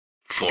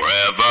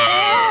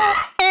Forever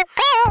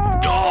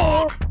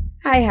Dog.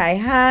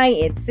 Hi,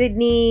 it's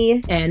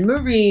Sydney and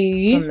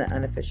Marie from the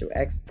Unofficial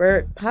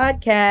Expert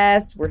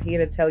Podcast. We're here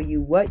to tell you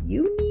what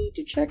you need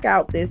to check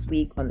out this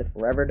week on the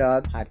Forever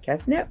Dog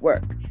Podcast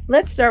Network.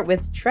 Let's start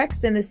with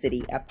Treks in the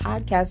City, a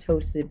podcast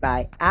hosted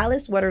by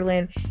Alice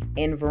Wetterland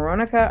and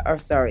Veronica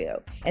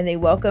Arsario. And they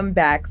welcome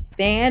back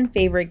fan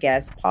favorite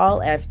guest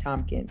Paul F.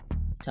 Tompkins,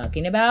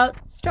 talking about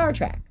Star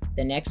Trek,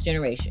 The Next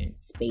Generation,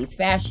 space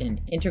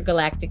fashion,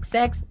 intergalactic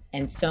sex,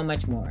 and so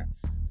much more.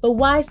 But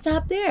why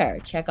stop there?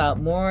 Check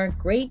out more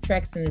great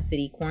Treks in the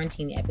City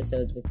quarantine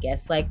episodes with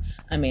guests like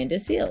Amanda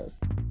Seales,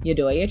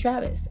 Yodoya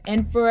Travis,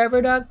 and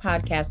Forever Dog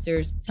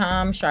podcasters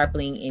Tom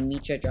Sharpling and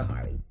Mitra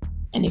Johari.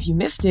 And if you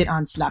missed it,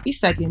 on Sloppy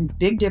Seconds,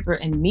 Big Dipper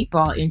and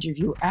Meatball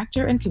interview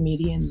actor and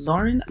comedian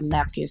Lauren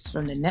Lapkus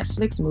from the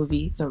Netflix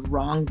movie The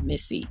Wrong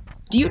Missy.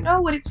 Do you know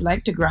what it's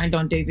like to grind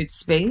on David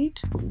Spade?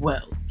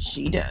 Well,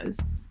 she does.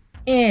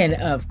 And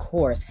of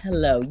course,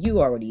 hello,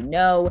 you already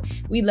know,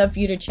 we'd love for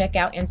you to check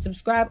out and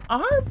subscribe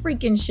our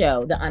freaking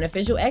show, The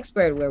Unofficial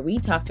Expert, where we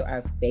talk to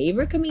our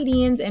favorite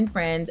comedians and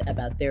friends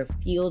about their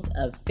fields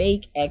of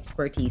fake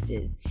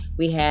expertises.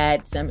 We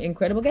had some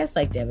incredible guests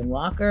like Devin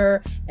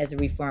Walker as a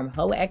reform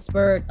hoe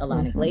expert,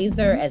 Alana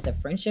Glazer as a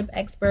friendship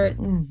expert,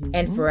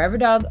 and Forever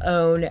Dog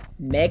own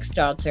Meg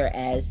Stalter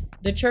as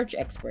the church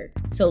expert.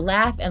 So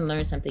laugh and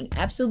learn something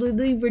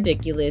absolutely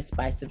ridiculous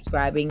by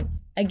subscribing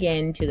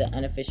again to The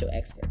Unofficial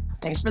Expert.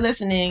 Thanks for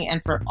listening,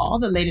 and for all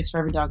the latest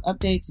Forever Dog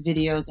updates,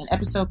 videos, and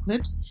episode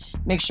clips,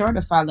 make sure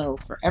to follow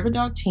Forever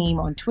Dog Team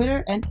on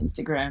Twitter and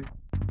Instagram.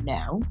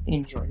 Now,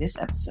 enjoy this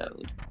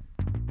episode.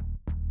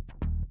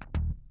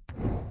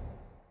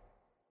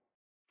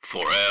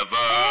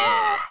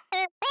 Forever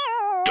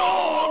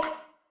Dog.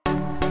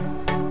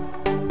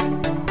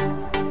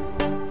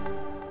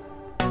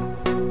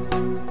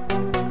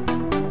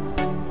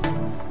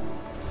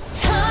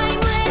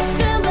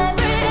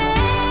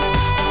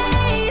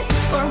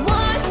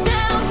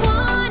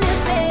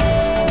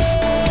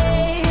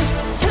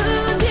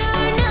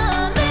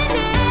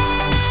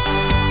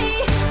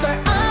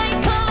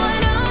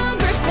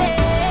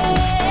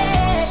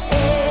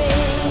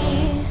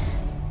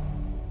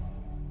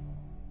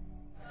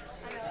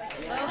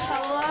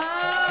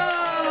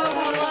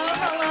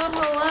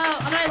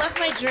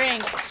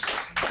 Drink.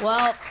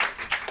 Well,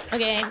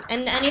 okay,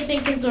 and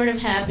anything can sort of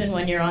happen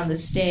when you're on the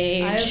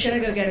stage. I was gonna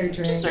go get her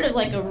drink. Just sort of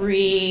like a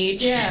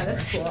reach. Yeah,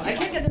 that's cool. I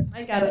can't get this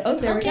mic out of. Oh,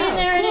 there we go. Okay,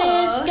 there cool.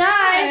 it is.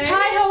 Guys,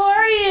 hi, how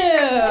are you?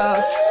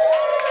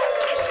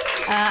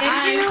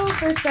 Thank you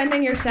for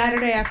spending your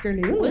Saturday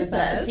afternoon with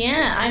us.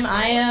 Yeah, I'm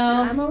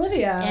Io. I'm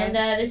Olivia. And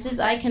this is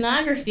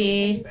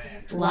Iconography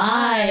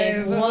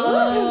Live.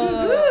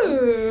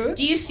 Whoa.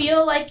 Do you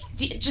feel like,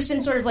 just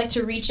in sort of like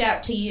to reach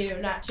out to you,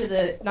 not to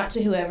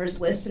whoever's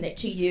listening,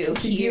 to you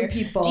here,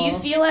 people. Do you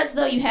feel as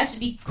though you have to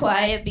be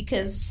quiet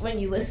because when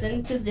you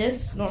listen to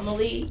this,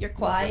 normally you're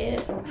quiet?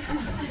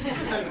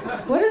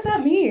 What does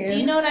that mean? Do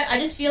you know what I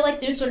just feel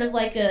like there's sort of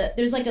like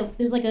there's like a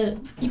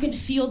you can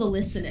feel the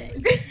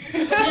listening. Do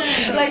you know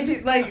what I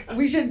mean? like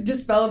we should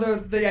dispel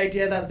the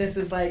idea that this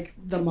is like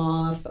The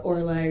Moth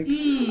or like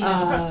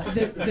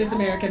This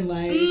American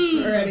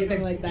Life or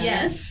anything like that.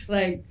 Yes.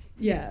 Like,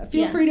 yeah.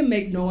 Feel free to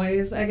make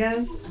noise, I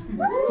guess.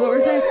 That's what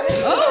we're saying.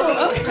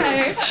 Oh,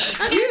 okay.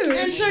 Cute.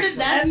 And sort of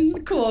that's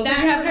cool. So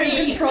you have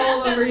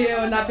control over you,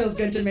 and that feels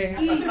good to me.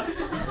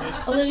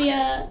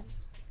 Olivia,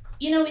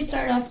 you know we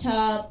start off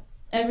top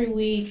every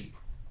week.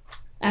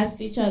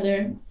 Ask each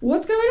other,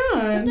 what's going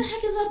on? What the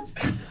heck is up?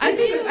 I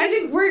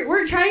think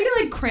we're trying to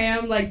like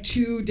cram like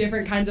two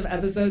different kinds of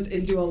episodes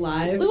into a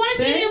live. We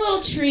wanted to give you a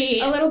little treat.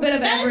 A little bit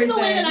of everything. That's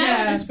the way that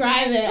I would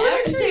describe it. I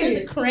wouldn't say it was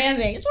a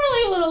cramming. It's more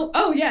like a little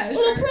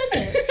little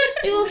present.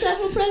 A little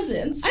sample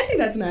presents. I think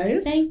that's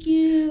nice. Thank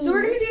you. So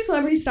we're gonna do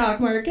celebrity stock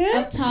market.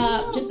 Up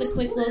top, just a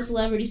quick little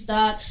celebrity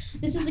stock.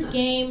 This is a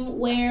game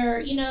where,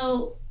 you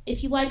know,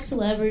 if you like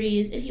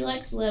celebrities, if you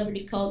like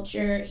celebrity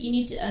culture, you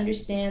need to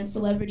understand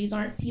celebrities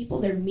aren't people,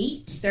 they're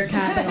meat. They're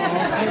capital.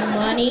 They're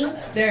money.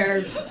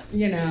 There's,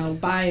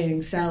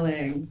 buying,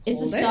 selling.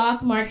 It's the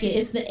stock market.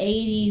 It's the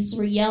 80s.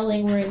 We're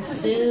yelling. We're in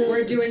suits.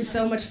 We're doing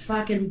so much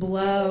fucking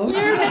blow.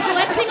 We're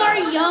neglecting our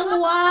young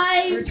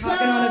wives. We're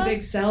talking on a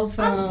big cell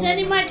phone. I'm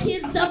sending my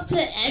kids up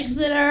to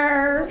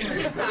Exeter.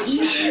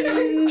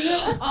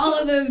 All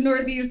of those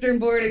northeastern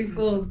boarding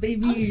schools,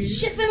 baby. I'm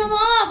shipping them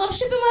off. I'm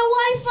shipping my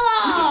wife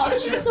off.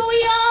 She's so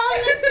young.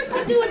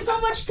 We're doing so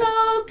much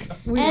coke.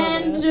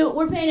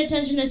 We're paying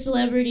attention to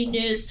celebrity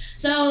news.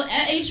 So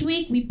each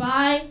week we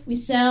buy, we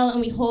sell,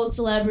 and we hold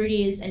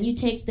celebrities. And you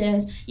take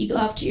this, you go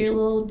off to your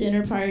little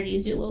dinner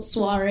parties, your little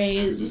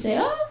soirees. You say,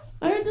 oh,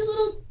 I heard this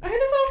little thing.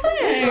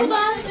 It's so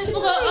nice.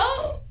 People go,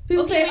 oh.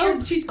 People say, oh,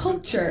 she's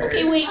culture.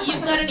 Okay, wait,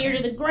 you've got an ear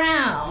to the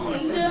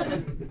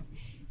ground.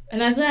 And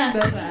that's that.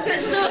 That's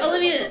that. So,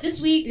 Olivia,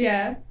 this week,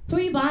 Yeah. who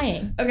are you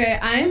buying? Okay,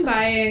 I'm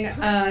buying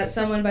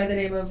someone by the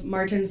name of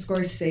Martin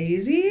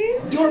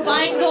Scorsese. You're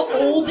buying the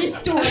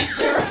oldest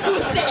director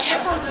who's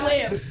ever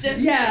lived.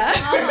 Yeah.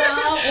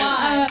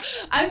 Why?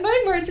 I'm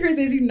buying Martin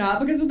Scorsese not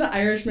because of The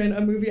Irishman,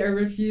 a movie I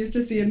refuse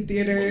to see in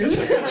theaters.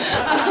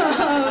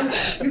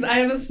 Because I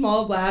have a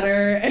small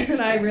bladder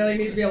and I really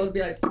need to be able to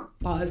be like,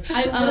 pause.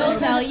 I will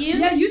tell you.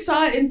 Yeah, you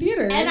saw it in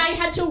theaters. And I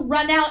had to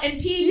run out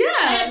and pee. Yeah.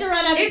 I had to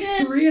run out It's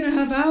because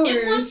 3.5 hours.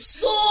 it was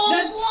so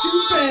That's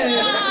long.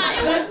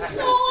 stupid. It was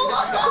so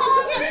long.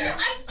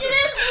 I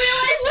didn't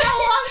realize how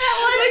long that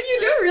was. Like, you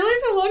don't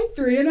realize how long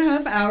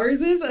 3.5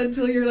 hours is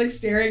until you're like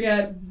staring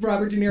at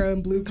Robert De Niro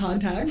in blue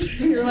contacts.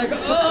 And you're like,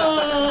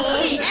 oh.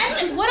 Okay,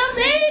 and what I'll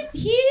say,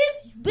 he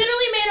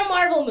literally made a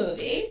Marvel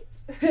movie.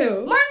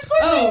 Who? Martin Scorsese.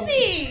 Oh.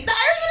 The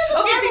Irishman is a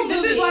Okay, Marvel see, movie.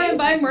 this is why I'm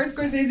buying Martin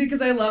Scorsese,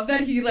 because I love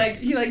that he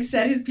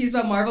said his piece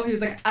about Marvel. He was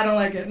like, I don't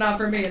like it, not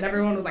for me, and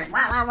everyone was like,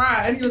 rah, rah,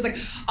 rah. And he was like,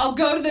 I'll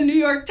go to the New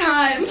York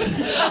Times,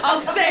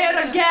 I'll say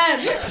it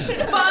again,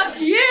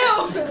 fuck you.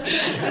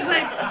 It's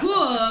like,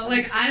 cool,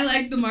 like, I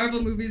like the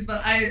Marvel movies,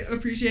 but I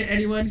appreciate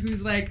anyone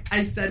who's like,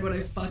 I said what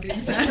I fucking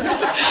said.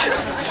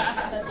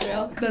 That's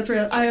real. That's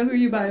real. Who are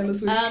you buying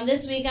this week?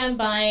 This week I'm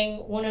buying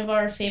one of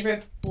our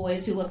favorite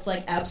boys who looks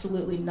like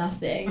absolutely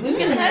nothing.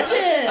 Lucas Hedges.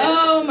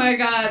 Oh my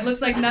god,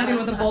 looks like nothing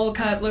with a bowl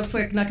cut, looks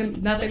like nothing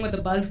with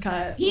a buzz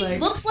cut. He like,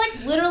 looks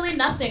like literally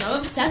nothing. I'm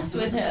obsessed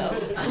with him.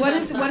 what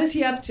is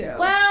he up to?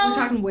 Well, we're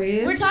talking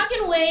waves. We're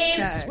talking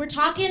waves. Okay. We're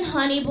talking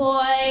Honey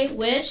Boy,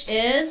 which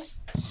is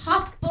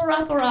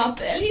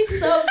Pop-a-rop-a-roppin'. He's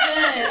so good.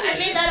 I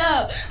made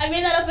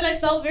that up and I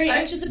felt very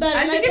anxious about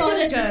it, and I think it feels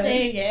apologize for good.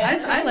 saying it.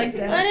 I liked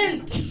it. I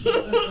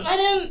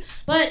didn't.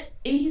 But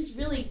he's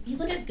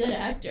like a good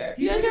actor.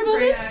 You guys He's a heard about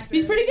great this? actor.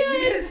 He's pretty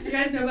good. You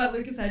guys know about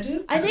Lucas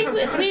Hedges? I think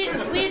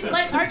we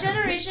like our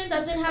generation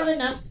doesn't have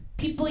enough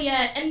people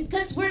yet, and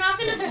because we're not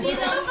gonna see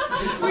them.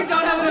 We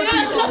don't have We enough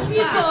don't have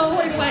people.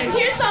 enough people.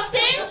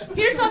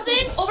 Here's something.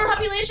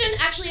 Overpopulation,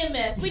 actually a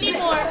myth. We need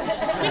more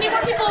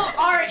people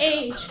our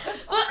age.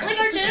 But like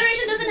our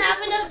generation doesn't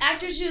have enough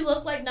actors who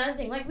look like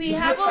nothing. Like we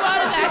have a lot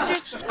of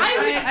actors.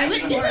 I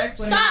need more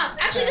explanation.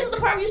 Actually, this is the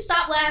part where you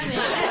stop laughing.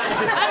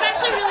 I'm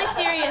actually really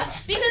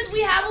serious because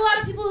we have a lot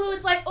of people who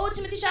it's like, oh,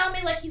 Timothée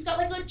Chalamet, like he's got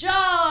like a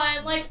jaw,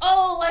 and like,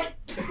 oh, like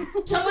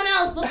someone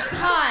else looks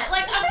hot.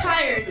 Like I'm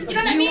tired. You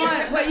know what I mean?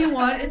 What you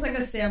want is like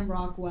a Sam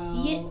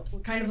Rockwell, Yeah.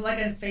 kind of like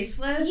a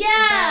faceless.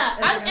 Yeah,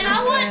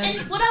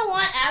 what I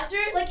want after,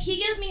 like, he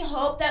gives me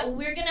hope that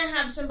we're gonna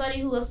have somebody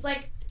who looks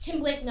like Tim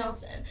Blake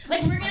Nelson.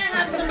 Like, we're gonna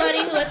have somebody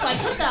who it's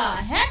like, what the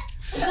heck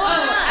is going on?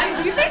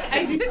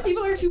 I do think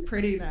people are too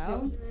pretty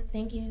now.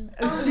 Thank you.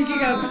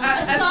 Speaking of,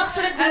 A soft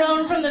sort of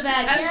groan from the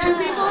back. As two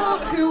people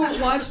who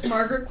watched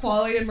Margaret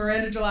Qualley and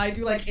Miranda July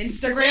do like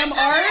Instagram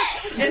art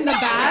in the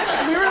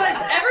back, we were like,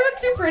 everyone's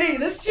too pretty.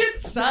 This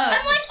shit sucks.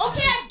 I'm like,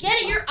 okay, I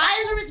get it. Your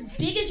eyes are as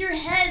big as your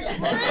head. Get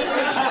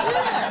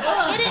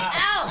it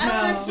out. I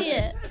don't want to see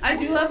it. I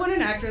do love when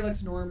an actor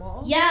looks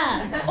normal.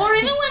 Yeah. Or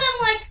even when I'm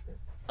like,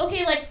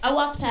 okay, like, I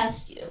walked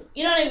past you.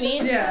 You know what I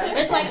mean? Yeah.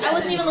 It's like, I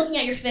wasn't even looking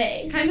at your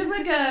face. Kind of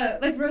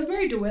like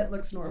Rosemary DeWitt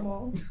looks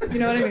normal. You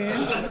know what I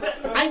mean?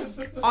 I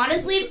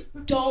honestly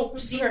don't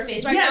see her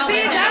face right Yeah, now. see,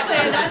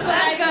 exactly. That's what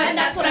I good. and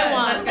that's what I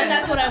want. And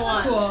that's what I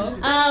want.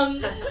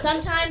 Cool.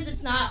 Sometimes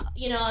it's not,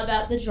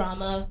 about the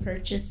drama of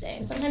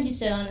purchasing. Sometimes you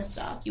sit on a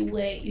stock, you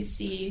wait, you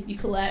see, you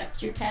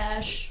collect your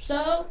cash.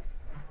 So,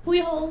 who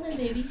you holding,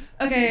 baby?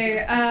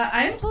 Okay,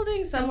 I'm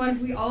holding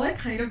someone we all like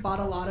kind of bought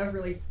a lot of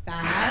really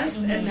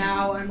fast, and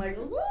now I'm like,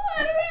 ooh,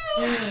 I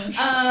don't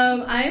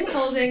know. I am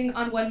holding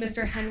on one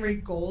Mr. Henry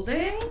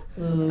Golding.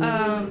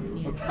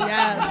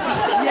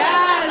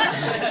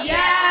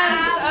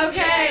 Yes.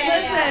 Okay,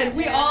 listen,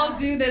 we all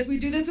do this. We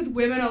do this with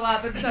women a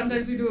lot, but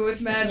sometimes we do it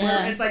with men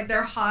where it's like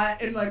they're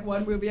hot in like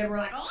one movie and we're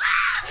like,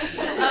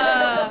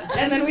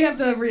 and then we have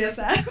to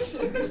reassess.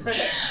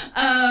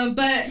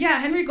 But yeah,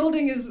 Henry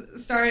Golding is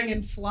starring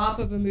in flop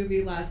of a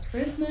movie Last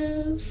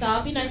Christmas.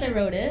 Stop, be nice, I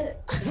wrote it.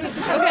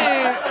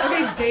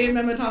 Okay, Dame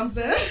Emma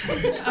Thompson.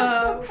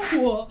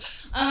 Cool.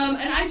 And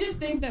I just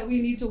think that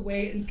we need to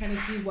wait and kind of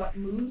see what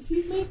moves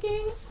he's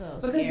making. So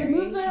because scary. the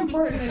moves are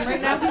important, and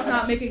right now he's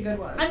not making good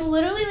ones. I'm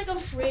literally like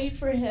afraid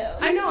for him.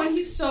 I know, and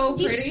he's so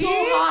pretty. He's so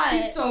hot.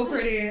 He's so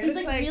pretty. He's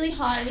It's like really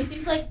hot and he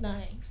seems like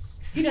nice.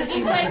 He does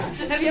seem like.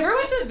 Have you ever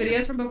watched those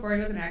videos from before he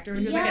was an actor? When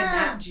he was like a Yeah.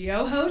 Nat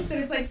Geo host,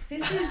 and it's like,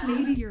 this is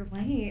maybe your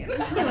lane.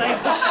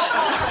 Like,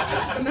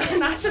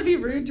 not to be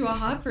rude to a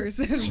hot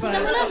person, I think but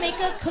I'm gonna make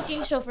a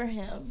cooking show for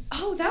him.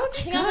 oh, that would be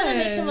I think good. I'm gonna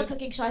make him a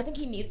cooking show. I think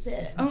he needs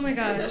it. Oh my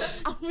gosh.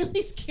 I'm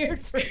really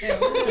scared for him.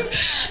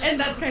 And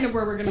that's kind of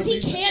where we're gonna. Because he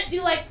leave it. can't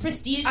do like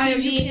prestige I know,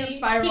 TV. you can't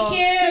spiral. He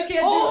can't. You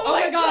can't oh do,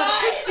 my god, God.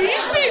 Prestige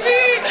Prestige TV.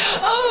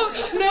 Oh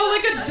no,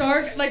 like a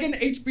dark, like an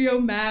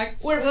HBO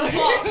Max. We're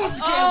fucked.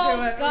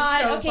 Oh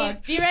God. So Okay,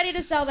 fucked. be ready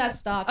to sell that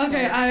stock.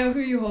 Okay, folks. who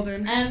are you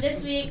holding?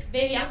 This week,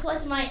 baby, I'm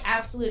collecting my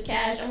absolute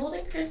cash. I'm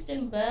holding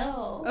Kristen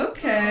Bell.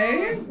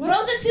 Okay.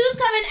 Frozen 2's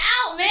coming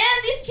out,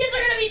 man. These kids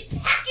are gonna be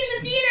packing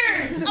the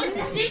theaters.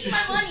 I'm making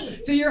my money.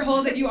 So you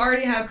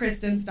already have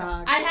Kristen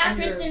stock. I have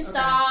Kristen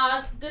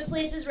stock. Good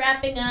Place is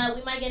wrapping up.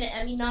 We might get an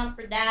Emmy nom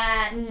for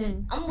that.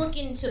 I'm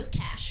looking to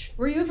cash.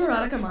 Were you a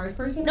Veronica Mars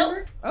person? Nope.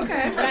 Ever?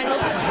 Okay. But I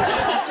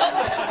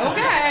know.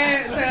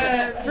 Okay.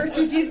 The first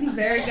 2 seasons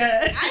very good.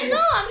 I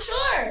know. I'm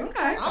sure. Okay.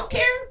 I don't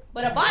care.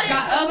 But I bought it.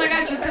 Oh my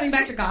God, she's coming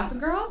back to Gossip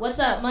Girl? What's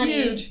up,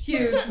 money?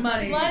 Huge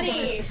money.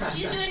 Money.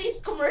 She's doing these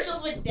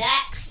commercials with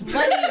Dax. Money.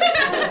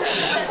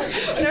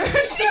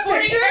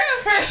 Supporting her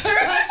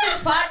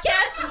husband's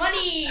podcast.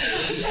 Money.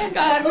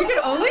 God, we can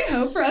only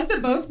hope for us to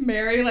both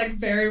marry like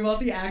very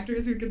wealthy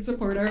actors who can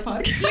support our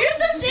podcast. Here's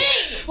the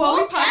thing. Well,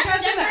 we Both Dax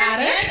podcast in the Shepard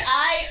attic. and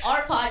I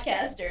are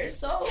podcasters,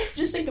 so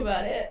just think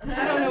about it.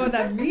 I don't know what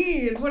that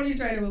means. What are you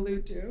trying to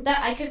allude to? That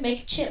I could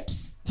make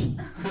chips. Oh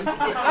God,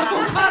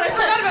 I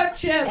forgot about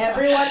chips.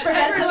 Everyone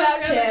forgets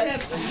about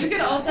chips. You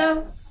can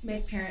also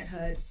make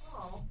Parenthood.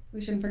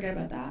 We shouldn't forget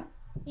about that.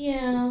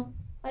 Yeah.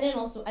 I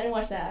didn't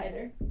watch that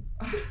either.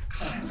 Oh,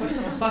 God, what's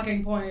the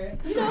fucking point?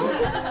 You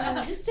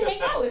know, just to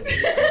hang out with me.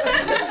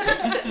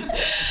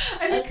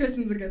 I think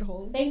Kristen's a good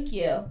hold. Thank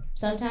you.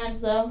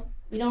 Sometimes though,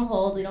 we don't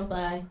hold, we don't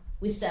buy,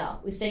 we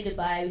sell. We say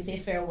goodbye, we say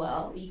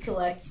farewell. We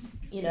collect,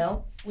 we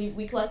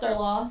collect our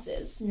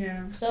losses.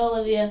 Yeah. So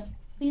Olivia,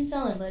 who you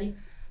selling, buddy?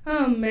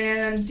 Oh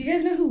man, do you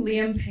guys know who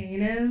Liam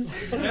Payne is?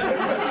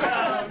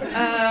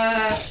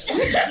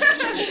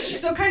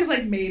 So kind of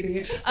like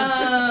maybe.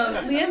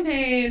 Liam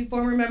Payne,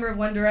 former member of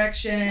One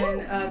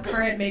Direction,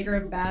 current maker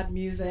of bad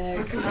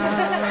music.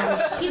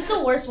 He's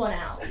the worst one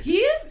out.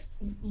 He's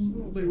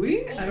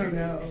Louis? I don't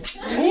know.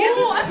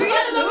 Oh, I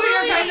forgot about Louis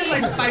are Louis. kind of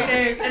like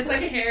fighting. It's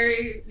like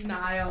Harry,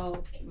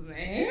 Niall,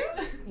 Zayn,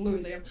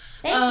 Louis Liam.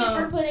 Thank you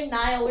for putting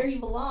Niall where he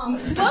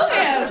belongs. Slow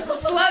hands.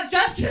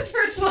 Justice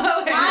for slow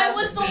hands. I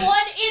was the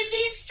one in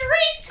these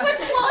streets when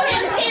Slow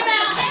Hands came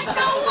out, and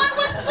no one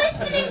was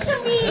listening to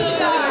me. Oh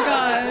my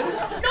God.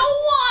 No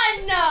one.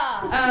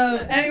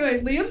 Anyway,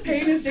 Liam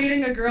Payne is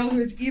dating a girl who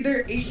is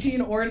either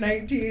 18 or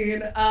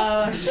 19, and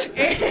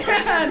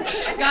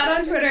got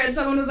on Twitter and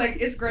someone was like,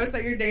 it's gross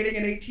that you're dating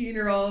an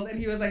 18-year-old, and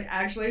he was like,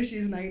 actually,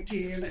 she's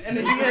 19, and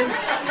he is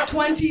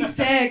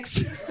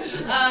 26,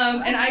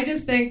 and I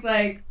just think,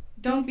 like,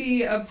 don't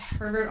be a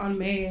pervert on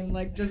Maine,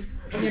 like, just,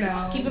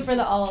 keep it for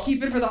the alt.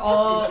 Keep it for the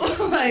alt.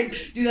 Like,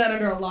 do that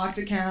under a locked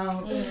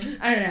account.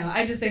 I don't know.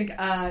 I just think,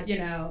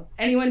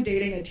 anyone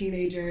dating a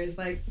teenager is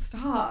like,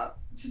 stop.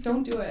 Just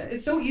don't do it.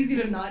 It's so easy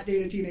to not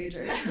date a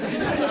teenager.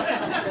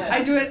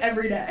 I do it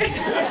every day.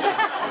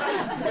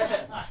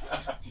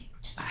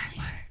 Just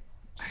later.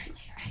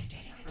 I'm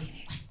dating a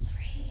teenager. Like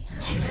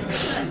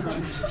 3.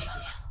 It's no big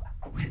deal.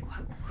 Wait,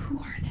 who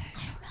are they? I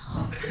don't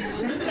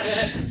know.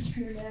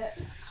 Internet.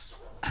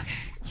 Okay.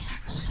 Yeah,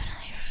 we'll just find out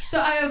later. So,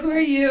 who are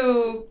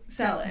you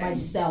selling?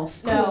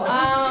 Myself. No.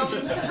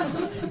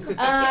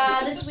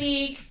 This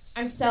week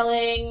I'm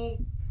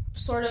selling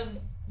sort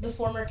of the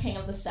former king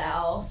of the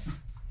South.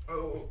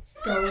 Oh.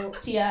 Go.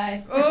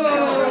 T.I.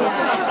 Oh.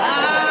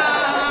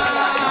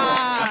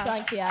 I'm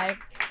selling T.I.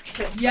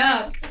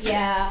 Yuck.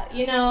 Yeah.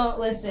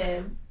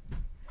 Listen.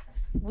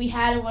 We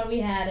had him when we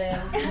had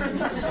him.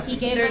 He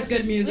gave There's us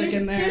good music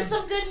in there. There's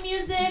some good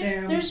music.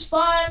 Damn. There's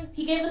fun.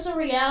 He gave us a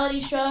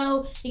reality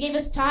show. He gave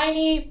us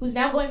Tiny, who's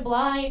now going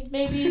blind,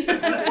 maybe.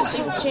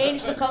 She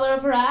changed the color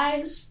of her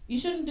eyes. You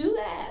shouldn't do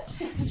that.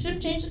 You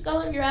shouldn't change the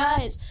color of your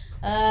eyes.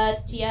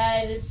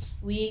 T.I. this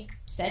week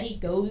said he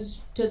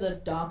goes to the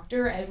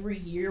doctor every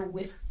year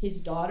with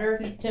his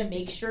daughter to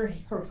make sure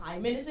her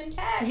hymen is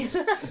intact.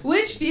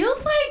 Which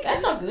feels like...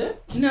 That's not good.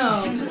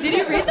 No. Did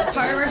you read the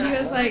part where he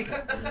was like,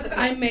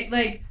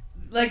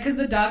 because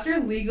the doctor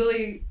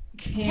legally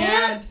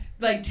can't,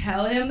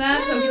 tell him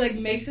that, so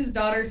he, makes his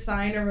daughter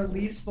sign a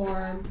release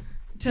form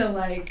to,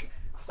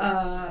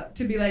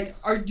 to be like,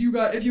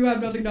 if you have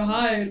nothing to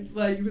hide,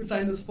 you can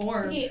sign this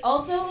form. Okay,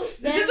 also...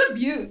 This is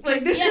abuse.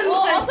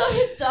 Also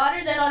his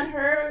daughter then on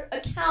her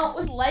account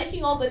was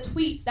liking all the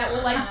tweets that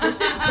were like,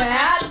 this is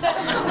bad.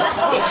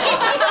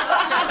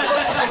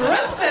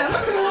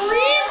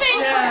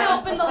 Screaming for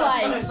help in the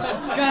likes.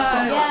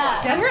 God.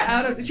 Yeah. Get her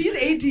out of... She's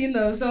 18,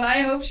 though, so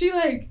I hope she,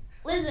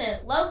 Listen,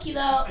 low-key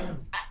though,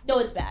 no,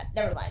 it's bad.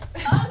 Never mind.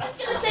 I was just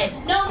gonna say,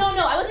 no.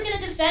 I wasn't gonna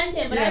defend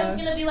him, but I was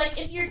gonna be like,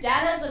 if your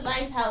dad has a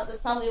nice house,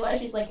 that's probably why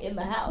she's, in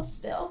the house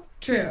still.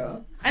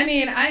 True. I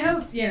mean, I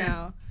hope,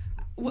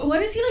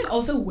 what is he,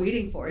 also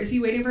waiting for? Is he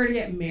waiting for her to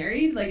get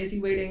married? Is he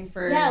waiting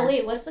for... Yeah,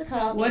 wait, what's the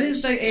cutoff What age?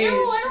 is the age? Ew,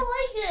 I don't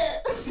like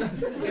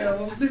it.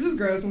 Ew, this is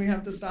gross and we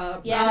have to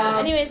stop. Yeah,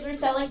 anyways, we're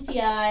selling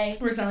T.I.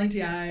 We're selling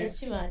T.I. It's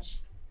too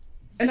much.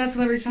 And that's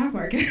Celebrity Stock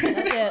Market. That's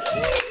it.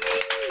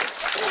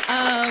 You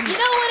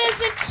know what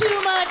isn't too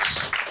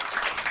much?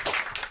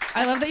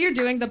 I love that you're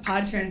doing the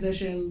pod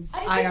transitions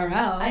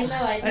IRL. I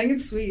know. I think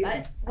it's sweet.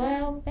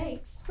 Well,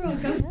 thanks. You're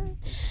welcome.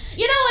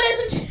 You know what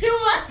isn't too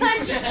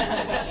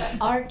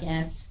much? Our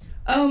guest.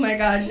 Oh my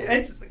gosh,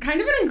 it's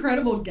kind of an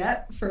incredible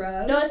get for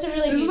us. No, it's a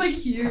really This huge. is like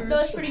huge. No,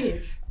 it's pretty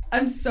huge.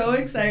 I'm so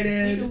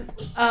excited.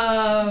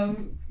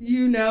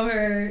 You know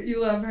her,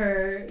 you love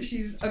her.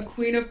 She's a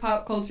queen of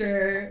pop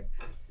culture.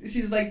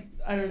 She's like,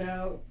 I don't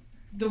know,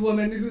 the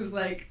woman who's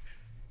like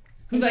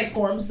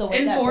informs the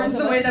way both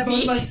that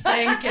of us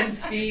think and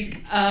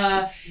speak.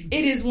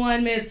 It is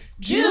one Miss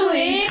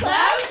Julie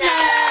Klausner.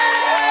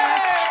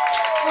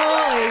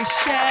 Holy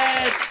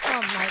shit.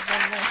 Oh my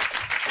goodness.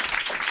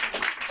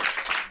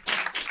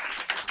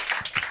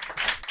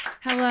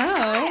 Hello.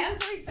 I'm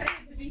so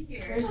excited to be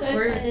here. We're so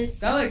We're excited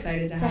so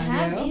excited to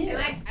have you.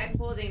 I'm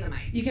holding the mic.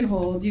 You can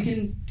hold. You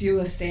can do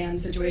a stand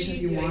situation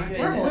if you want. We're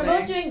We're holding.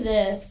 both doing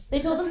this. They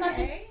told us not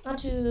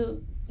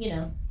to,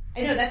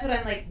 I know, that's what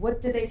I'm like,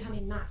 what did they tell me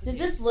not to Does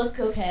do? this look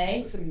okay?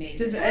 Looks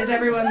amazing. Is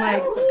everyone like?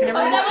 Can Oh, everyone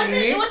that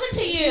wasn't. see? It wasn't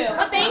to you.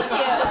 But thank you.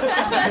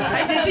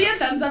 I did see a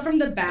thumbs up from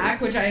the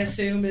back, which I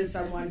assume is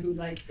someone who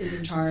like is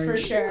in charge. For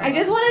sure. I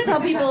just want to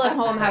tell people at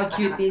home how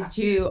cute these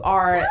two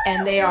are,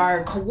 and they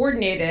are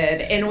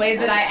coordinated in ways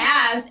that I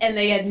asked and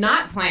they had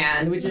not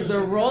planned, which is the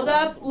rolled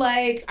up,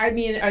 like, I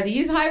mean, are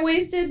these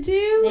high-waisted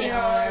too? They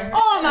are.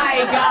 Oh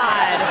my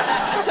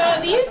god!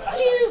 So these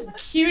two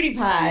cutie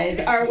pies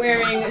are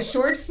wearing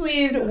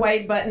short-sleeved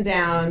white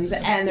button-downs,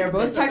 and they're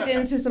both tucked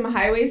into some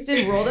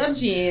high-waisted rolled-up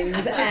jeans,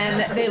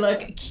 and they look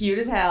cute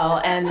as hell,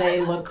 and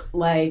they look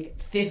like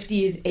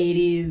 50s,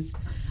 80s,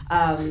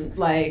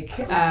 like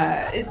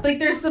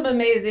there's some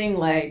amazing,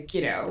 like,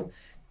 you know,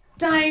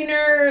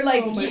 diner,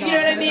 like, Oh my you know God.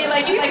 what I mean?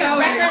 Like, Keep like going. a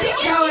record. Keep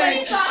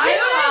going. I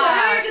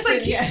don't know. Just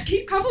like Yeah.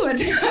 keep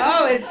complimenting.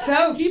 Oh, it's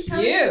so Keep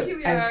telling us how cute. cute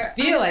we I are.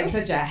 feel like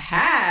such a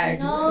hag.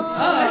 No.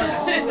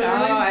 Oh, no,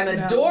 I'm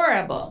No.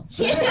 adorable.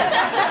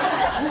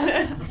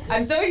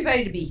 I'm so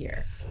excited to be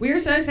here. We are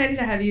so excited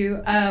to have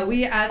you.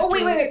 We asked. Oh,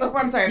 wait. Before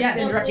I'm sorry Yes.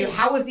 to interrupt you. Please.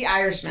 How was The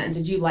Irishman?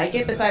 Did you like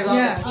it besides all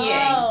Yeah. the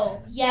peeing?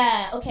 Oh,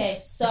 yeah. Okay,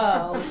 so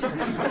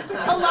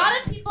a lot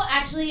of people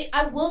actually,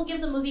 I will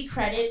give the movie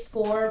credit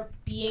for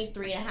being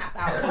 3.5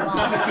 hours long.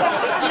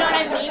 You know what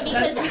I mean?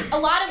 Because a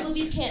lot of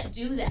movies can't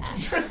do that.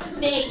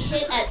 They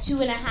hit at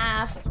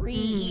 2.5, 3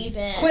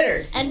 even.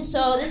 Quitters. And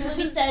so this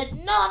movie said,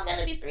 no, I'm going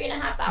to be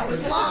 3.5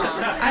 hours long.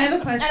 I have a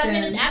And I'm question.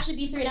 going to actually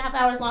be 3.5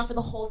 hours long for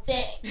the whole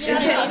thing. You know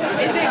what I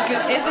mean?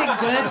 Is it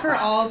good for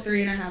all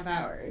 3.5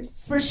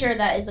 hours? For sure,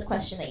 that is a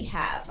question that you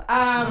have.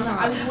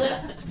 I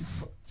would,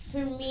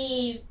 for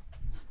me,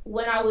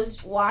 when I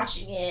was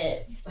watching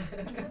it,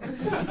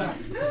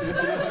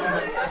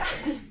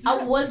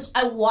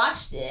 I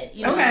watched it.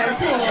 You know? Okay,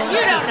 cool.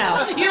 You don't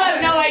know. You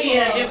have no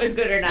idea if it was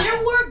good or not.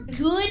 There were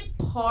good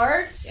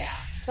parts. Yeah.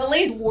 The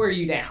length wore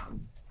you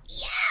down.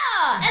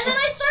 Yeah. And then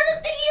I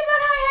started thinking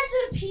about how I had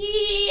to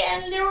pee,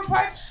 and there were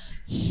parts.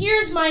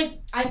 Here's my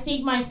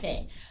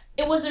thing.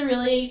 It was a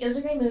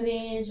great movie.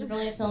 He's a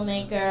brilliant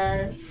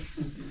filmmaker.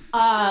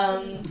 I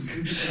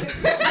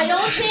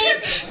don't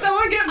think.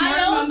 Someone get I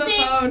Martin don't on the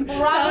think phone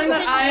Robert telling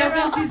that I De Niro-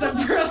 think she's a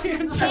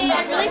brilliant Hey,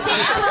 I really think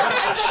so.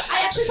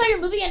 I actually saw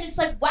your movie and it's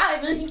like, wow, I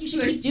really think you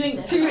should keep doing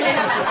this. Two, Like,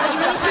 you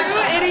really two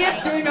have-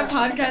 idiots doing a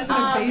podcast in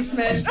a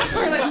basement.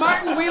 We're like,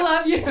 Martin, we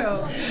love you.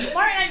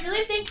 Martin, I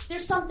really think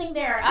there's something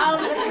there.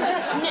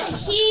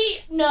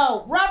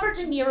 Robert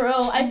De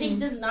Niro, I think,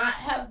 does not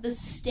have the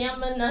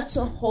stamina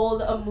to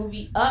hold a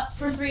movie up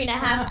for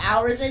 3.5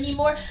 hours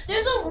anymore.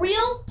 There's a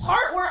real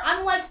part where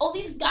I'm like, oh,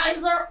 these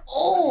guys are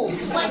old.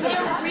 Like,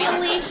 they're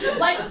really,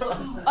 like,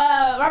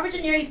 Robert De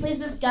Niro, he plays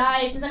this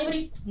guy. Does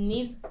anybody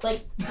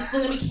does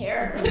anybody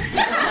care?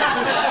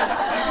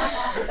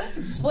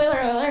 Spoiler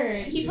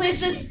alert. He plays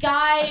this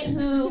guy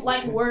who,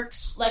 like,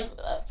 works, like,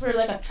 for,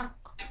 like, a truck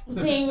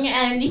thing,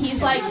 and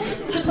he's like,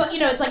 it's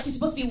like he's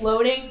supposed to be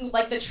loading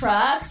like the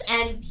trucks,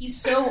 and he's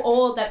so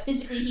old that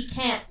physically he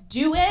can't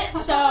do it.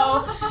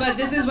 So, But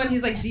this is when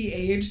he's like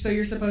de-aged, so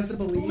you're supposed to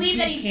believe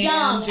that he he's can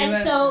young, do and it.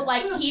 so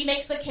like he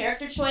makes the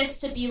character choice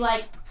to be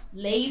like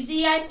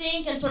lazy, I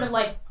think, and sort of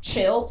like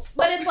chills.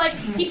 But it's like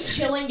he's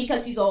chilling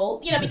because he's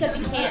old, because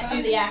he can't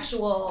do the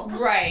actual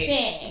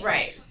thing.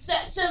 Right. So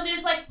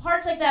there's like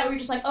parts like that where you're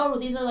just like, oh,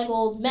 these are like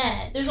old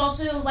men. There's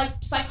also like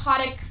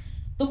psychotic.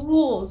 The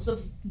rules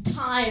of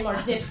time are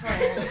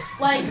different.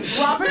 Like,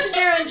 Robert De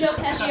Niro and Joe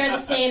Pesci are the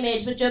same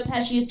age, but Joe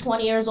Pesci is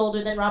 20 years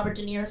older than Robert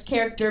De Niro's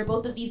character.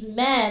 Both of these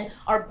men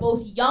are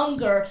both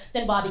younger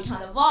than Bobby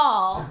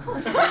Cannavale.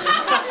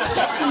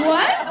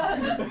 What?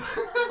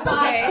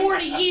 By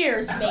 40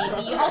 years,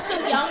 maybe.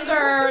 Also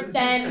younger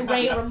than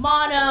Ray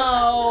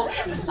Romano.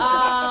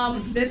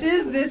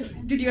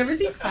 Did you ever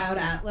see Cloud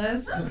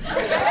Atlas? This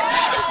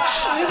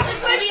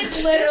movie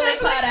is literally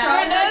Cloud For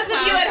Atlas. those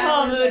of you at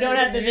home who don't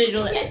have the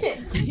visual,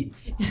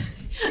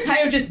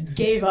 I just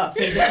gave up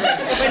physically.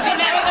 When she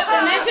met with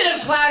the mention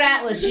of Cloud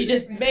Atlas, she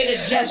just made a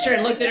gesture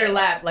and looked at her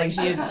lap like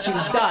she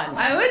was done.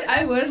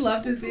 I would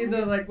love to see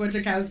the like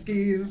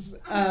Wachowski's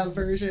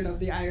version of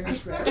The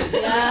Irishman.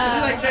 Yeah.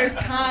 Like there's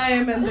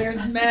time and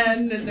there's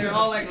men and they're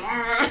all like.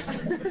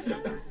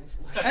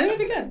 I think it'd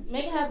be good.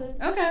 Make it happen.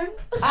 Okay.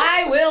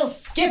 I will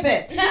skip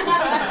it based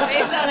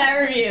on that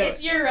review.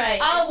 It's your right.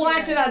 I'll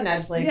watch it on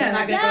Netflix. Yeah. I'm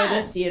not going to go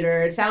to the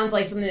theater. It sounds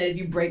like something that if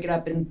you break it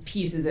up in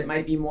pieces, it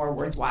might be more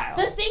worthwhile.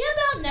 The thing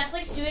about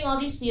Netflix doing all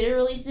these theater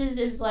releases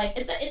is like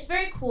it's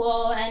very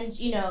cool, and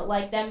you know,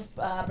 like them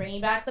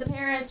bringing back the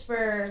parents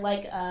for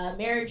like a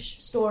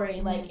Marriage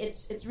Story. Like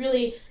it's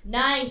really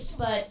nice,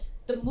 but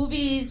the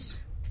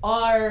movies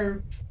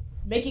are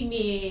making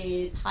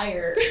me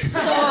tired. So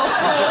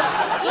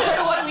sort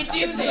of what do we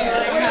do there?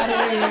 Like, We're just in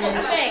a how do we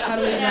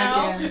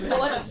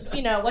space,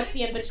 make What's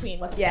the in between?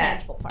 What's the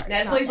tangible part?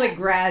 It's Netflix not like that.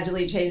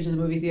 gradually changes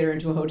the movie theater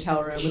into a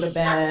hotel room with a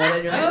bed,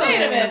 and you're like, wait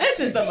a minute, this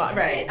is the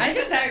right. I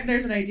think that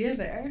there's an idea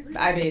there.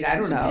 I mean, I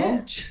don't know.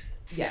 Pitch.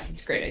 Yeah,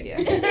 it's a great idea.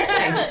 Yeah,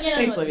 Thanks, no,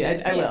 it's Olivia.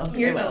 good. I will.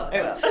 You're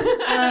I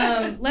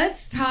will.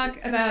 Let's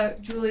talk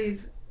about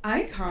Julie's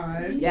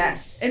icon.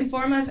 Yes.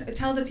 Inform us.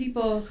 Tell the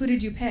people, who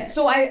did you pick?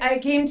 So I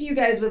came to you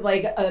guys with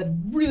like a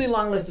really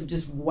long list of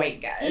just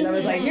white guys. I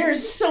was like,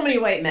 here's so many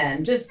white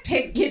men. Just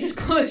just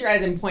close your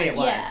eyes and point at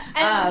one. Yeah.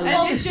 And,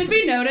 And it should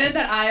be noted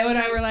that Io and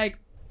I were like,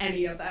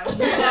 any of them.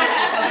 you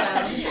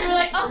were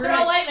like, oh, they're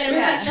all white men. And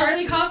we're like,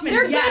 Charlie Kaufman.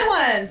 They're yes. good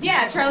ones.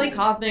 Yeah, Charlie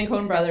Kaufman,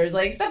 Coen Brothers,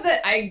 like stuff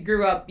that I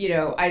grew up,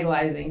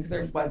 idolizing because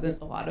there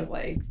wasn't a lot of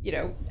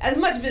as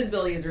much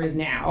visibility as there is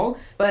now.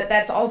 But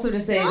that's also to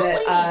say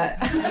What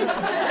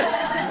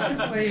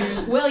do you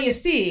mean? well, you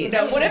see,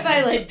 what if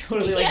I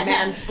totally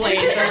mansplain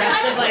the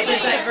rest of the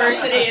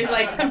diversity? Is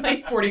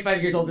I'm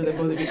 45 years older than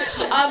both of you.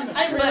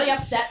 I'm really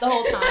upset the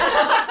whole time.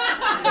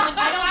 I'm like,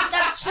 I don't think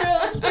that's true.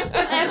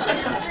 I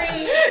actually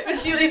disagree. But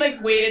she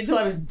waited until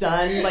I was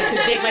done,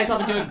 to take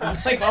myself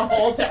into a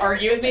hole to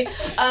argue with me.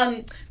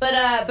 But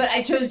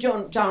I chose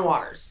John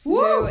Waters,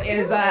 who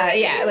is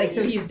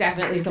so he's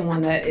definitely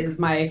someone that is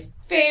my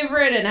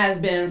favorite and has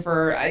been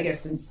for I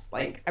guess since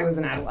I was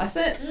an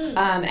adolescent.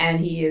 And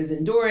he is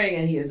enduring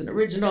and he is an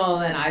original,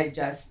 and I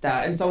just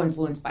am so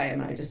influenced by him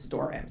and I just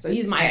adore him. So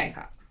he's my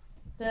icon.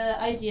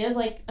 The idea of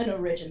an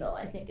original,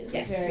 I think, is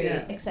very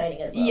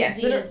exciting as well.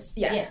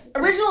 Yes.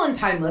 Original and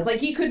timeless.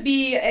 He could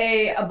be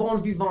a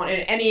bon vivant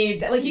in any.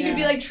 He could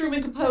be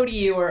Truman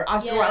Capote or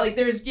Oscar Wilde.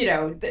 There's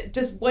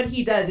just what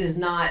he does is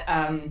not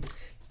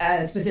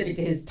specific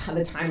to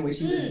the time in which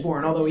he was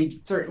born. Although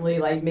he certainly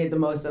made the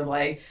most of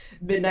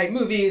midnight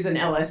movies and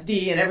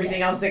LSD and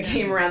everything else that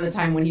came around the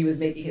time when he was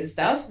making his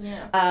stuff.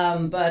 Yeah.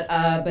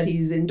 But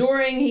he's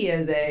enduring. He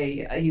is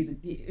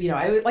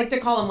I would like to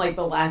call him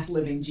the last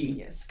living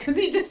genius because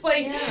he just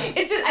I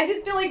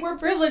just feel we're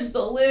privileged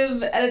to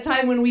live at a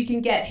time when we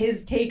can get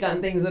his take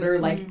on things that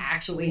are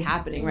actually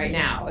happening right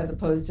now, as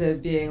opposed to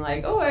being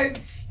I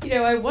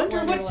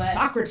wonder what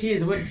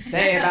Socrates would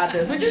say about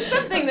this, which is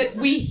something that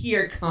we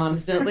hear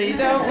constantly,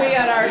 don't we,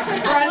 at our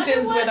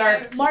brunches with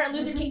our... Martin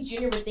Luther King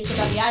Jr. would think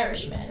about the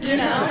Irishman,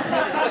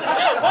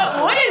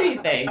 What did he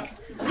think?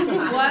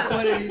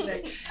 What did he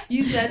think?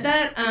 You said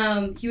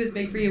that he was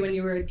big for you when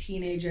you were a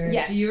teenager.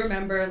 Yes. Do you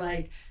remember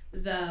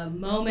the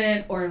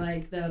moment or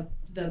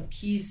the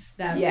piece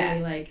that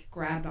really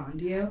grabbed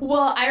onto you?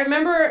 Well, I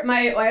remember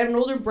I had an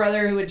older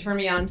brother who would turn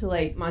me on to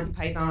Monty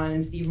Python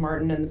and Steve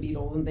Martin and the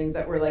Beatles and things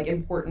that were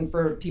important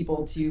for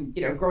people to,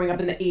 growing up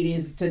in the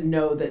 80s to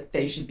know that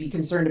they should be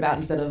concerned about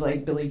instead of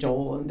Billy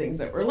Joel and things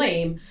that were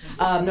lame.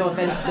 No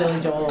offense to Billy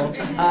Joel,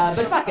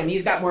 but fuck him,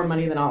 he's got more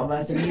money than all of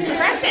us, and he's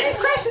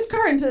crashed his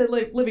car into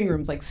living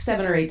rooms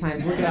 7 or 8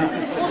 times. Look it up.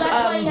 Well,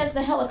 that's why he has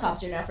the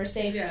helicopter now for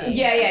safety.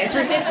 Yeah, it's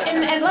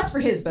and less for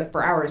his, but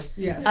for ours.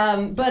 Yes.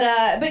 But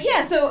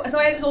yeah. So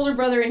I had this older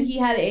brother, and he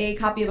had a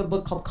copy of a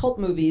book called Cult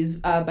Movies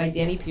by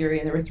Danny Peary,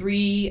 and there were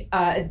 3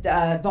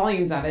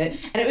 volumes of it,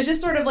 and it was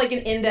just sort of an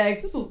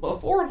index. This was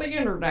before the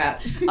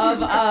internet.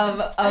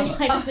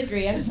 I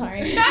disagree. I'm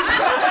sorry.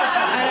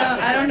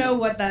 I don't know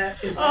what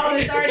that is. Oh,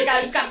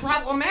 it's got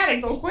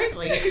problematic so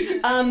quickly.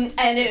 And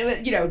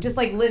it was just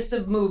lists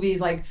of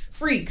movies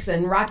Freaks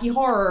and Rocky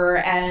Horror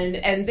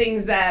and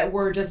things that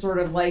were just sort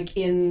of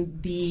in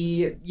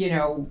the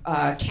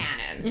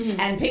canon.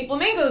 And Pink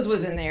Flamingos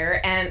was in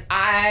there, and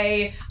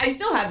I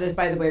still have this,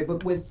 by the way,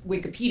 but with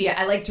Wikipedia,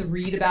 I like to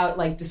read about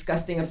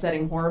disgusting,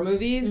 upsetting horror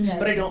movies,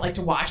 but I don't like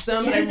to watch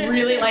them. But I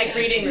really like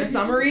reading the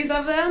summaries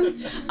of them.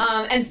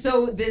 And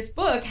so this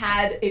book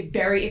had a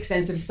very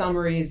extensive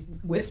summaries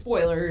with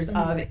spoilers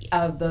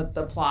of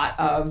the plot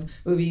of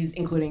movies,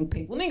 including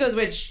Pink Flamingos,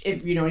 which,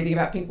 if you know anything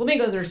about Pink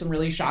Flamingos, there's some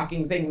really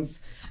shocking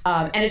things.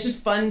 And it's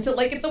just fun to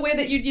the way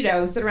that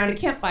you'd sit around a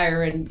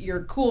campfire and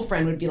your cool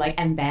friend would be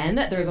and then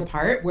there's a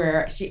part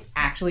where she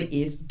actually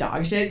is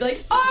dog shit. You'd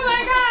be oh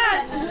my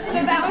god!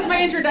 So that was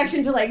my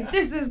introduction to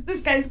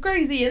this guy's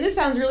crazy and this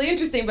sounds really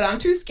interesting, but I'm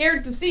too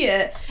scared to see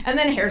it. And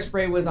then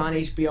Hairspray was on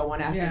HBO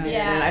one afternoon,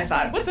 and I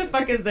thought, what the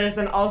fuck is this?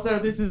 And also,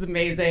 this is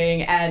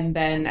amazing. And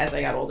then as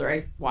I got older,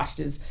 I watched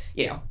his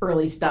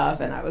early stuff,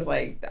 and I was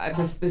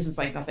this is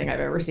nothing I've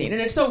ever seen.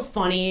 And it's so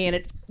funny, and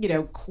it's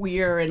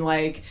queer, and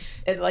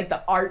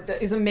the art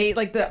is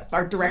amazing. The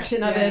art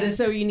direction of it is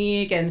so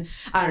unique, and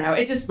I don't know.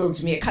 It just spoke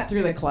to me. It cut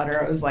through the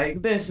clutter. I was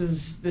this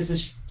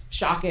is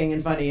shocking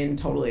and funny and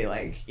totally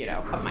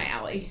up my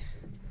alley.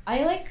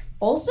 I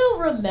also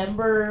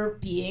remember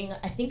being,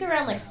 I think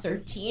around like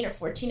 13 or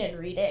 14 and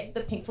reading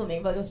the Pink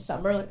Flamingo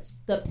summary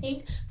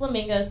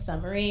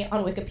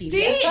on Wikipedia.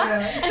 See?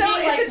 And So being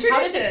it's like, a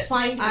how did tradition. this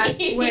find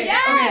me? Wait,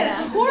 Yes,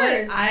 okay. of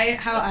course.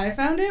 How I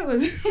found it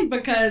was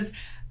because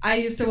I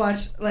used to watch,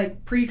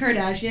 like,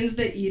 pre-Kardashians,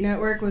 the E!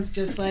 Network was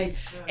just, like,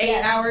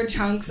 8-hour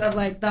chunks of,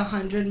 like, the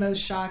 100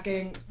 most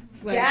shocking,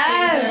 like, things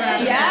that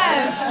happened.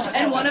 Yes.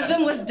 And one of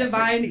them was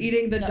Divine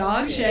eating the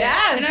dog shit.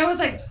 Yes. And I was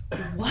like,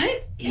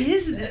 what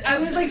is this? I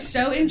was, like,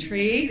 so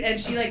intrigued, and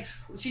she's,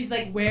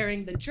 like,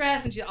 wearing the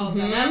dress, and she's all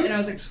done up, and I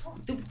was like,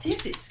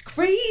 this is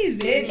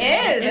crazy. It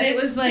is. And it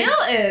was, like...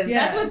 still is. Yeah.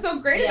 That's what's so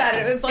great about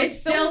it. It was like It's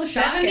still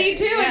shocking.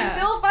 72. Yeah. It's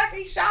still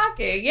fucking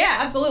shocking. Yeah,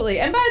 absolutely.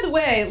 And by the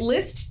way,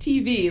 List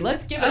TV.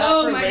 Let's give it up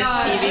Oh for my List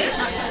God.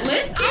 TV.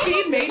 List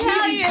TV made me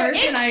tell the you,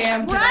 person I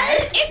am today.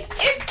 Right?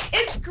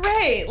 It's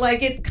great.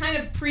 Like, it's kind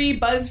of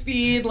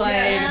pre-BuzzFeed, like,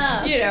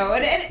 Yeah. you know,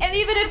 and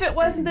even if it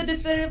wasn't the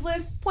definitive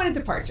list, point of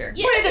departure.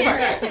 Yeah. Point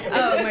of departure.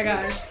 Oh my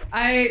gosh.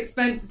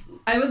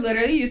 I would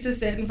literally used to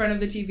sit in front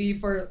of the TV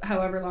for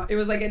however long. It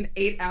was like an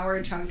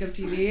 8-hour chunk of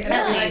TV. And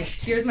I'd be like,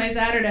 here's my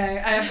Saturday.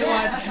 I have to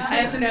watch, I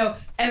have to know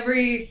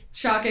every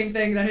shocking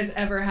thing that has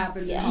ever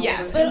happened. Yeah. in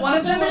Yes. Hollywood. But One of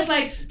also, them was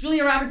like- like,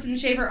 Julia Robertson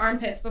shave her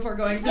armpits before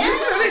going to Yes. the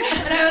movie.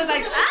 And I was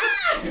like,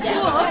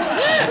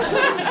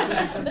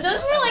 But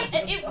those were like,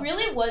 it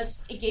really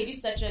was, it gave you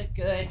such a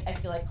good, I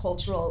feel like,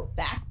 cultural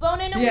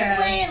backbone in a Yeah. weird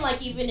way. And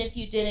like, even if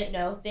you didn't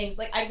know things,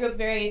 like I grew up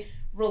very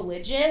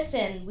religious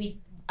and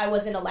I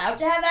wasn't allowed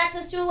to have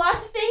access to a lot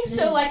of things,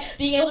 so like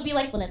being able to be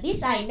like, well, at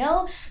least I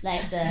know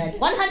like the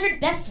 100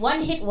 best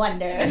one-hit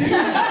wonders.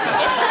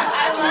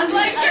 I love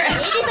like Of the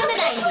 80s and the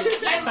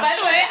 90s. And by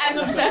the way, I'm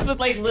obsessed with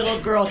like little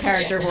girl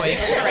character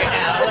voice right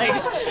now. Like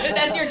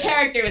that's your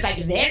character. It's like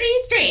very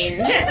strange.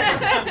 Sort of,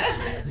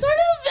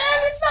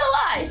 and it's not a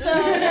lie. So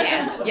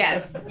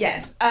yes.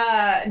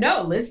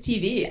 No, Liz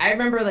TV. I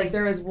remember like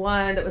there was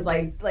one that was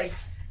like.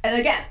 And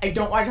again, I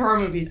don't watch horror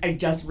movies. I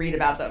just read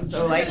about them.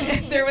 So, like,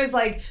 there was,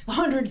 like,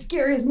 100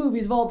 scariest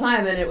movies of all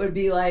time. And it would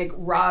be, like,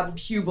 Rob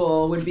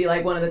Hubel would be,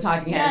 like, one of the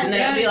talking heads. And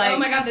then it would be, like... oh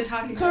my God, the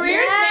talking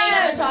careers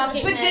made of a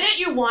talking But head. didn't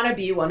you want to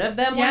be one of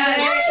them?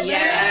 Yes.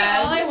 Yes.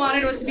 All I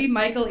wanted was to be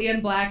Michael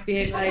Ian Black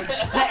being like, the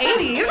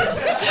 80s.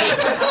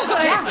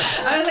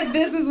 I was like,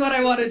 this is what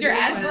I wanted to do. Your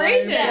with my life.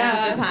 aspiration Yeah.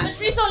 at the time.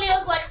 Patrice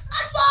O'Neal's like,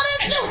 I saw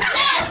this, it was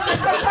nasty.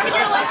 And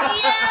you're like,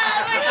 yes.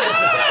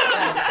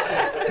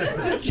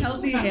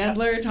 Chelsea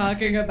Handler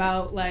talking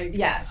about like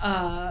Yes.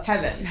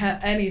 Heaven.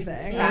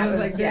 anything. That I was was-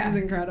 like, this yeah. is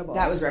incredible.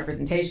 That was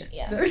representation.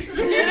 Yeah.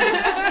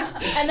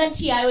 And then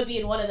T.I. would be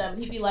in one of them.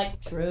 He'd be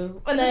like,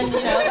 true. And then,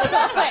 they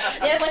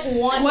had like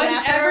one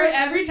rapper.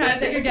 every time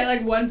they could get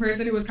like one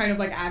person who was kind of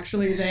like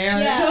actually there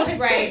Yeah, to like, say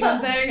right.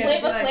 something. and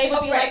Flava be like, Flav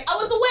would be like, I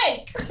was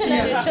awake. And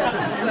then it just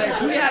was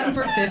like, we had him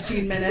for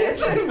 15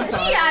 minutes.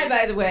 T.I.,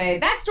 by the way,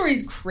 that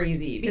story's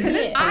crazy because Isn't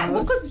it?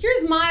 because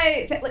here's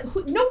my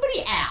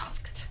nobody asked.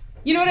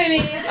 You know what I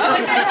mean?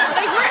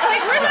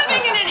 We're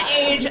living in an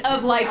age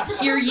of like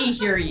hear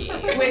ye,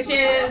 which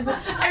is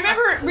I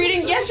remember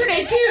reading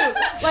yesterday too.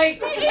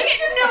 Like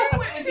at no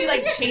point was he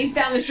like chased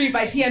down the street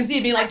by TMZ and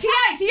being like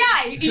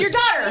T.I., your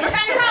daughter, your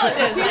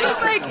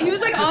gynecologist. He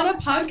was like on a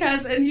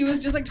podcast and he was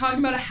just like talking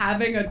about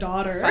having a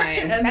daughter.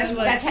 Fine. And That's then,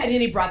 like, and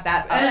he brought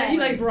that up. and he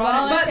like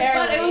brought it, but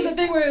Voluntarily. it was a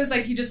thing where it was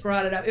like he just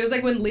brought it up. It was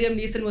like when Liam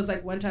Neeson was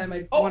like, one time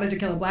I wanted to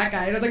kill a black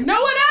guy, and I was like,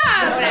 no one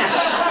asked.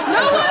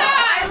 No one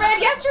asked. I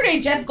read yesterday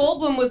Jeff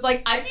Goldblum was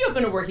like, I'd be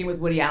open to working with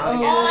Woody Allen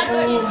again.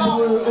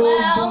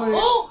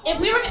 If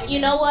we were, you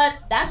know what?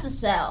 That's a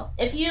sell.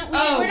 If you,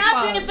 we're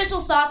not doing official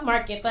stock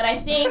market, but I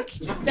think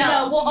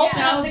we'll open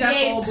up the Jeff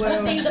gates, Goldblum.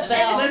 we'll ring the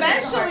bell,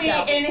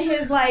 Especially in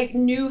his like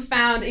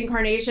newfound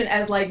incarnation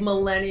as like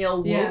millennial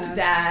woke Yeah.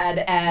 dad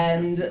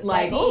and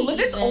like Daddy look at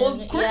this even. old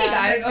quirky Yeah.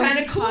 guy. It's kind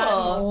of he's hot and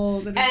cool.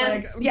 old, and it's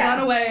And, like, yeah.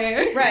 run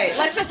away. Right.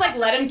 Let's just like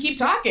let him keep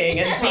talking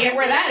and see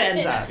where that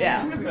ends up.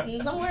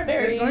 Yeah. Somewhere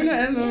very. It's going to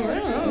end.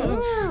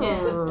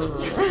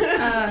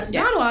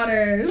 John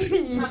Waters.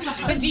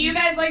 But do you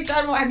guys like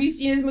John? Have you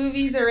seen his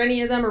movies or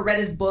any of them or read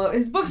his book?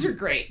 His books are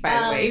great, by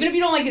the way. Even if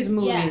you don't like his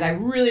movies, yeah. I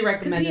really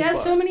recommend. Because he his has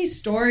books. so many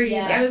stories.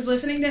 Yes. I was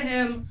listening to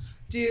him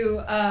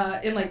do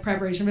in like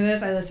preparation for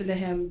this. I listened to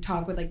him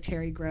talk with like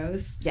Terry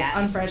Gross Yes.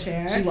 on Fresh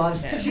Air. She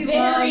loves him. She Very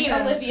loves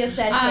him. Olivia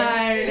sentence.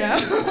 I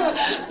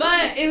know.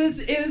 But it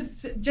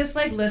was just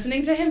like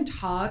listening to him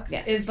talk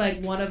Yes. is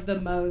like one of the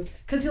most,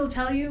 because he'll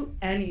tell you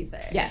anything.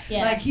 Yes.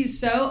 Yeah. Like he's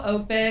so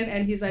open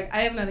and he's like,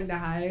 I have nothing to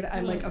hide.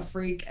 I'm like a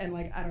freak and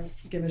like I don't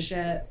give a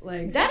shit.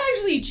 Like That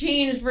actually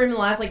changed for him in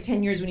the last like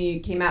 10 years when he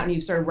came out and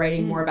he started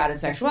writing more about his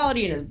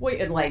sexuality and his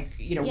voice and like,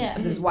 Yeah.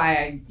 this is why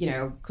I,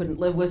 couldn't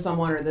live with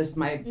someone or this is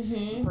my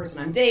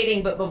person I'm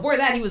dating. But before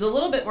that, he was a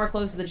little bit more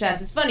close to the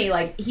chest. It's funny,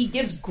 like he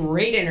gives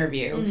great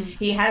interview.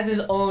 He has his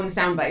own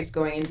sound bites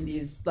going into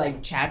these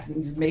like chats and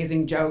these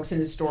amazing jokes and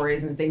his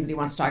stories and things that he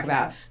wants to talk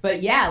about.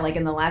 But yeah, like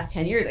in the last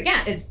 10 years,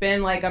 again, it's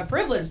been like a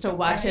privilege to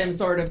watch him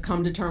sort of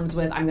come to terms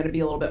with, I'm going to be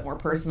a little bit more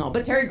personal.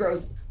 But Terry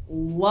Gross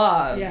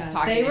loves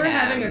talking they to were him.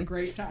 having a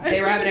great time. They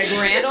were having a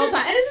grand old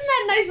time. And isn't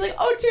that nice? Like,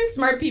 oh, two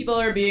smart people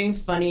are being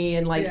funny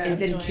and like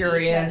and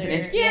curious.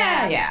 And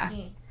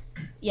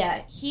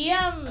Yeah, he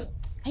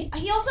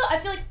also, I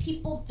feel like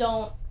people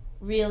don't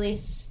really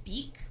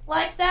speak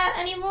like that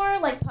anymore,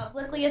 like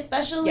publicly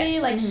especially.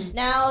 Yes. Like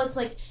now it's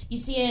like you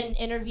see an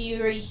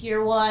interview or you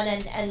hear one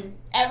and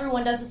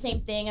everyone does the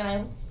same thing. And I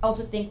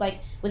also think like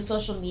with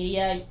social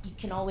media you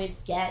can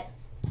always get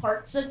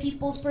parts of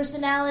people's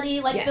personality.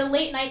 Like the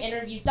late night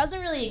interview doesn't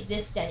really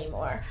exist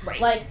anymore.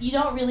 Right. Like you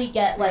don't really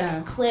get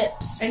like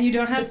clips. And you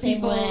don't have the same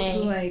people way.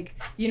 who like,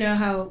 you know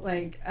how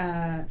like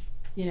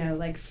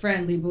like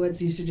Fred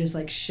Leibowitz used to just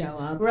like show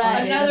up.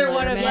 Right. on Another David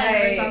one of Letterman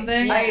my or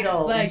something.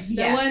 idols. Like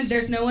Yes.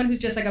 there's no one who's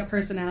just like a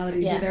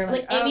personality. Yeah, They're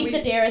like like Amy we-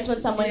 Sedaris when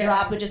someone Yeah.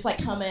 dropped would just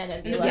like come in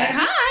and be just like, be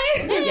like,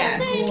 hi.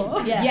 Yes.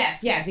 Cool. Yeah.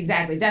 Yes,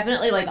 exactly.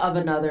 Definitely like of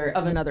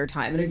another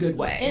time in a good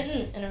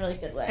way. in a really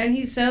good way. And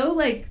he's so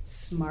like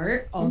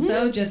smart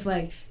also, just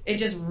like it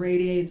just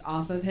radiates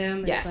off of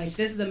him. Yes. It's like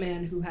this is a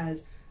man who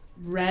has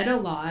read a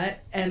lot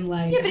and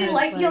like Yeah, but has,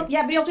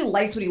 but he also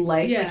likes what he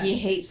likes. Yeah. Like he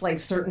hates like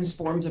certain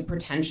forms of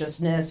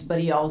pretentiousness, but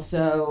he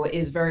also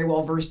is very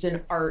well versed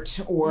in art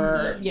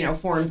or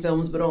foreign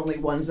films, but only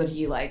ones that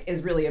he like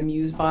is really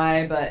amused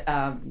by. But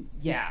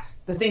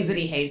the things that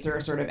he hates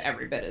are sort of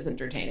every bit as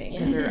entertaining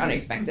because they're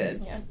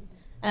unexpected.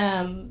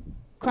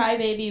 Cry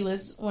Baby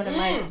was one of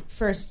my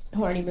first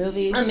horny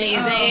movies.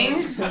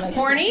 Amazing. So, like,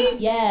 Horny?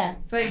 Yeah.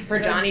 It's like For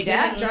Johnny it's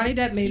like Depp? Johnny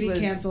Depp may He be was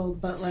canceled,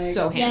 but like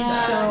so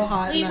handsome. so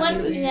hot. We in that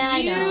went, movie. yeah,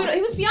 I know.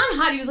 He was beyond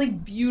hot. He was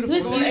like beautiful.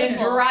 He was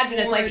beautiful.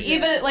 Androgynous. Like Gorgeous.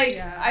 even like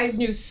Yeah. I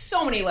knew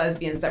so many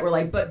lesbians that were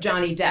like, but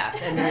Johnny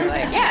Depp, and they're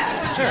like,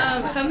 yeah,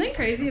 sure. Something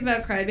crazy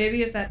about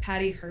Crybaby is that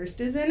Patty Hearst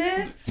is in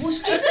it. Well,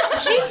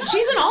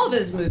 she's in all of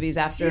his movies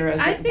after a I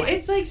certain think point.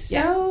 it's like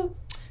so.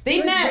 They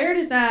what met. weird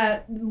is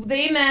that?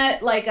 They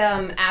met like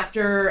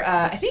after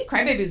I think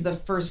Crybaby was the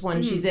first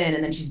one she's in,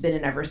 and then she's been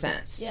in ever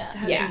since. Yeah.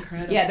 That's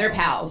incredible. Yeah, they're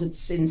pals.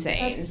 It's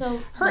insane. That's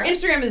so Her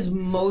nice. Instagram is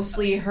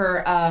mostly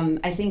her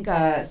I think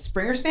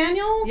Springer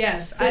Spaniel.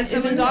 Yes, Is as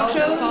someone in who dog also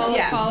shows?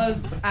 Yeah.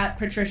 follows at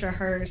Patricia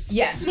Hearst.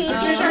 Yes,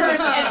 Patricia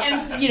Hearst,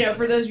 and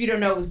for those of you who don't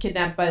know, was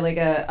kidnapped by like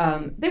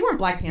a they weren't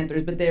Black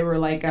Panthers, but they were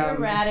like They were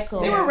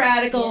radicals. They were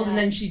radicals, Yeah. and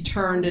then she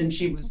turned and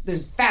she was.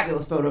 There's a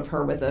fabulous photo of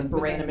her with a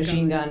beret and a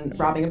machine gun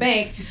robbing a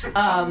bank.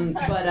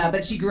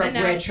 But she grew up And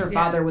now- rich. Her yeah.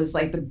 father was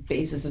like the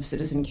basis of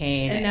Citizen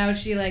Kane. And now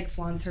she like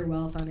flaunts her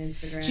wealth on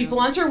Instagram. She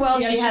flaunts her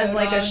wealth. She She has has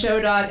like a dogs.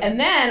 show dog, and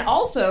then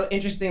also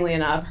interestingly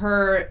enough,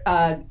 her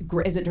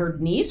is it her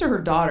niece or her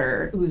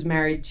daughter who's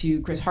married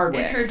to Chris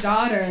Hardwick? It's her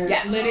daughter,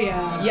 Yes.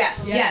 Lydia.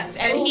 Yes.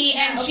 And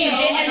she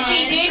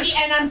did,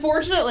 and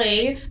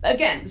unfortunately,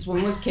 again, this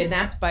woman was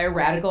kidnapped by a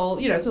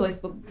radical, so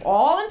like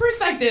all in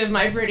perspective,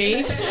 my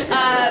pretty.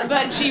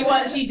 But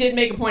she did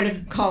make a point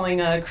of calling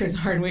Chris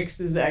Hardwick's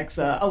ex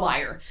a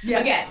liar. Yeah.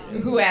 Again,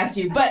 who asked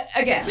you? But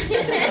again,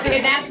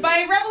 kidnapped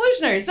by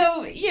revolutionaries.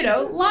 So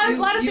a lot of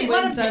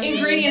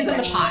ingredients in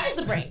the It pie. changes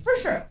the brain, for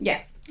sure. Yeah.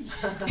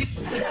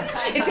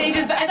 It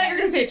changes. I thought you were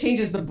gonna say it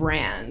changes the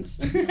brand,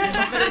 but it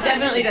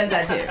definitely does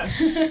that too.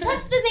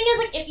 The thing is,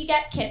 like, if you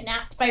get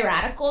kidnapped by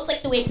radicals,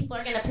 like, the way people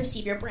are going to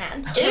perceive your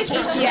brand just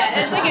changes. Yeah,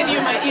 it's like if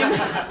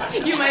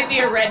you might be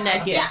a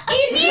redneck. Yeah.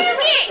 If you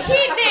get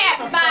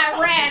kidnapped by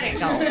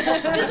radicals.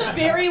 This is a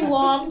very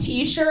long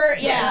T-shirt.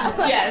 Yeah.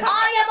 Yes.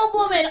 I am a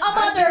woman, a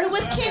mother who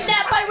was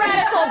kidnapped by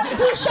radicals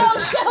who show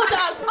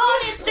dogs on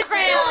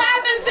Instagram. Who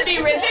happens to be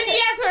rich, and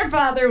yes, her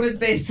father was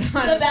based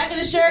on The back of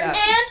the shirt Yeah.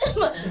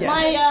 and Yeah.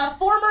 my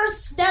former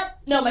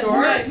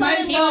former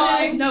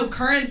son-in-law.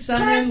 Current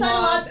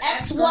Son-in-law's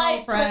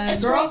ex-wife, Girlfriend. and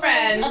is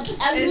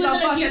who's a an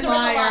fucking accuser of a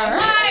liar.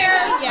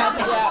 liar.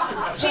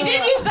 Yeah. She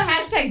did use the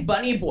hashtag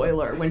bunny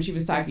boiler when she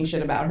was talking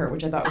shit about her,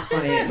 which I thought was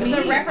funny. It was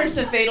a reference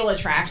to Fatal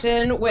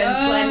Attraction when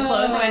Glenn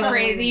Close went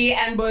crazy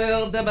and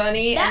boiled the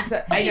bunny. And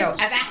so, I know,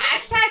 as a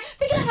hashtag,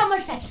 think of how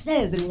much that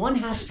says in one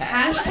hashtag.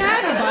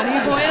 Hashtag bunny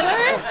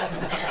boiler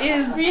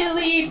is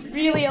Really,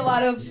 really a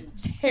lot of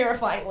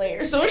terrifying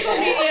layers. Social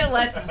media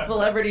lets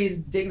celebrities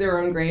dig their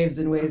own graves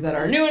in ways that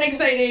are new and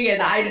exciting,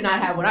 and I did not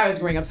have when I was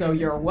growing up, so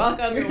you're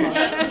welcome. You're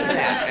welcome.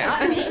 Yeah.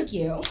 Thank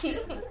you.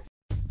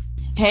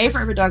 Hey,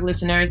 Forever Dog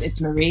listeners,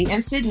 it's Marie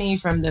and Sydney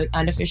from The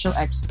Unofficial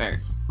Expert.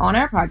 On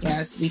our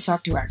podcast, we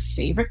talk to our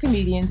favorite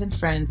comedians and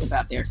friends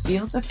about their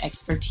fields of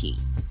expertise.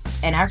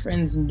 And our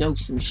friends know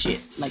some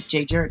shit, like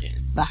Jay Jordan,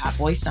 the Hot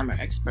Boy Summer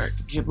expert,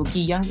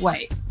 Jabuki Young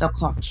White, the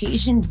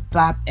Caucasian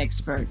Bop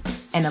expert,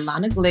 and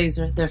Alana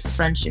Glazer, the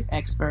friendship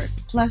expert,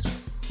 plus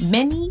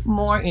many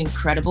more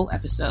incredible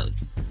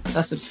episodes.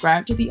 So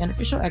subscribe to The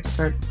Unofficial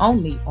Expert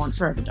only on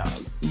Forever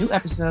Dog. New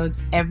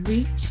episodes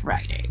every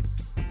Friday.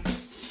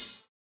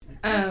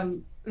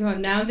 well,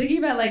 now I'm thinking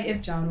about like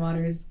if John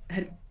Waters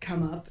had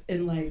come up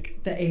in like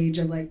the age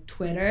of like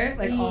Twitter,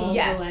 like all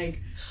Yes. the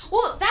like.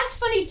 Well, that's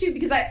funny too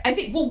because I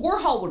think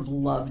Warhol would have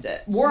loved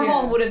it.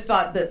 Warhol would have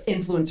thought that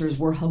influencers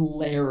were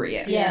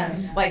hilarious. Yeah.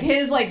 Like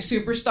his like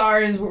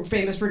superstars were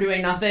famous for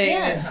doing nothing.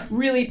 Yes.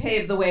 Really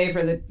paved the way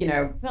for the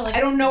For, like, I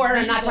don't know her.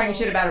 I'm not legal- talking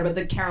shit about her, but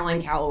the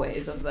Caroline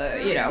Callaways of the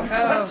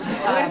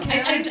Oh,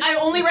 and I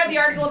only read the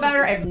article about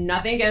her. I have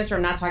nothing against her.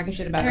 I'm not talking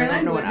shit about her.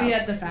 Caroline No would one be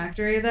else. at the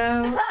factory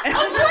though.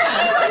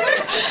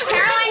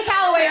 Caroline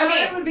Calloway.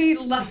 Okay. Caroline would be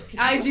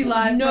IG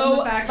live from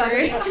the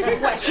factory.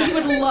 What she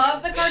would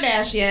love the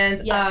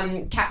Kardashians. Yes.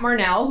 Kat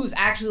Marnell, who's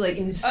actually like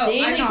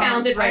insanely icon,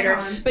 talented writer,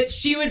 icon. but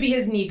she would be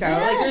his Nico.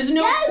 Yes, Like there's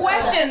no yes.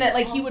 question that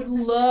like he would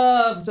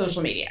love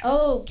social media.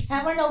 Oh,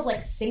 Kat Marnell's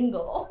like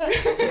single.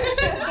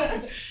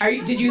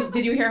 Did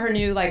you hear her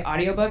new like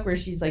audiobook where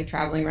she's like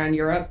traveling around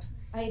Europe?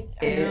 I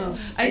No.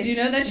 I do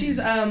know that she's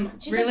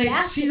really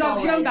a she's on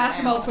basketball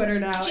basketball writer Twitter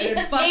now. She and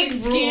it is- fucking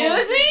Excuse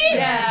rules. me?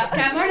 Yeah,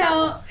 Kat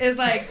Marnell is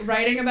like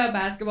writing about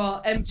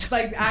basketball and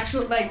like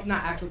actual like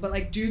not actual but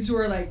like dudes who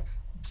are like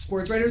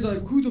sports writers are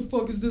like, who the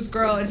fuck is this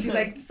girl? And she's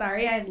like,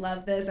 sorry, I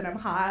love this and I'm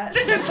hot.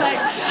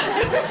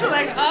 it's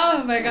like,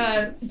 oh my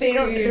god.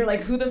 They're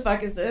like, who the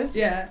fuck is this?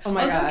 Yeah. Oh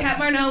my also, God. Kat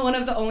Marnell, one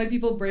of the only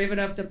people brave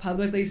enough to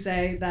publicly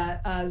say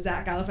that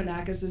Zach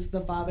Galifianakis is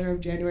the father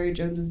of January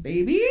Jones's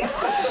baby.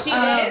 She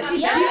did.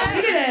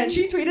 Yeah.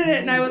 She tweeted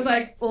it, and I was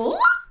like, oh.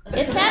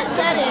 If Kat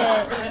said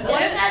it,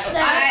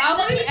 I'll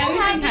then believe people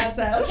anything have Kat it,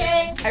 says.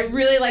 okay? I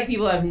really like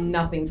people who have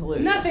nothing to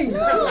lose. Nothing.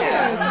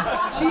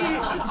 Yeah.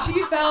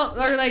 She felt,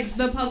 or like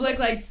the public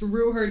like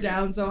threw her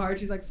down so hard.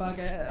 She's like, fuck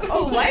it.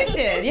 Oh, life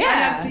did. I Yeah.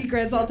 have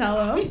secrets. I'll tell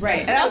them.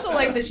 Right. And I also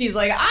like that she's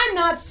like, I'm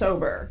not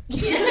sober.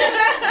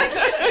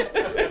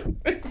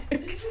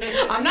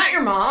 I'm not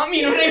your mom,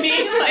 you know what I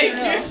mean?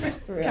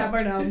 Like, Kat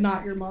Marnell,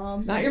 not your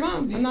mom. not your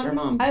mom. I'm not her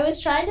mom. I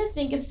was trying to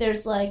think if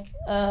there's like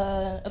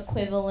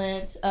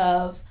equivalent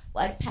of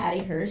like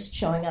Patty Hearst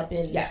showing up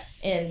in Yes.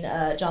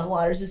 John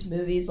Waters'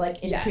 movies,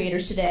 like in Yes.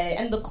 Creators Today,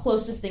 and the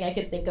closest thing I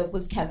could think of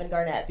was Kevin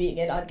Garnett being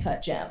in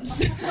Uncut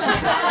Gems. And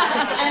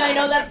I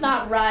know that's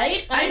not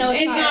right. I know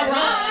It's not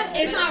right. wrong.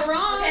 It's not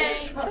wrong.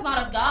 Okay, well, it's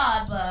not of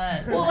God,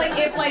 but Well, like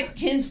if like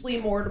Tinsley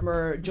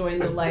Mortimer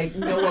joined the like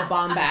Noah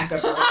Baumbach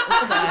of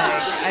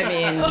I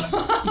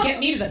mean, get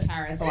me to the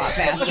Paris a lot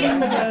faster.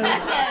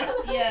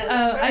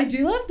 yes. I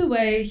do love the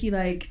way he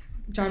like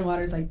John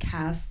Waters like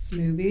casts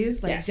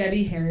movies, like Yes.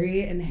 Debbie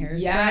Harry in Hairspray,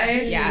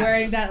 Yes.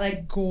 wearing that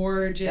like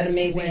gorgeous That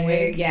amazing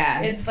wig,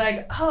 yeah. It's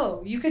like,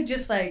 oh, you could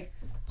just like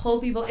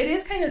pull people. It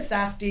is kind of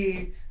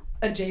Safdie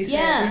adjacent.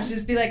 Yeah. We should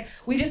just be like,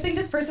 we just think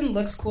this person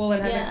looks cool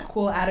and has Yeah. a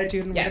cool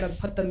attitude, and we're Yes. gonna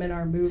put them in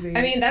our movie.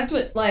 I mean, that's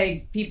what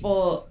like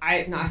people.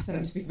 Not that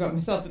I'm speaking about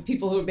myself, but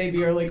people who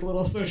maybe are like a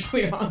little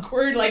socially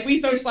awkward. Like we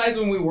socialize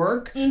when we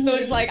work, so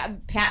it's like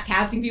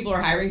casting people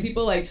or hiring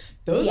people. Like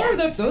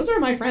those are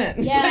my friends.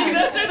 Yeah. Like,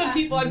 those are the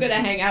people I'm gonna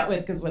hang out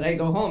with because when I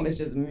go home, it's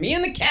just me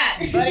and the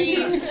cat, buddy.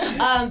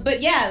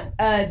 But yeah,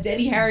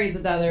 Debbie Harry is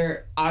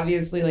another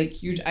obviously like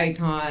huge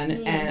icon,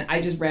 and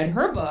I just read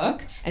her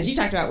book, and she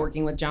talked about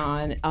working with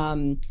John.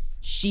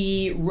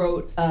 She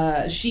wrote,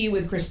 she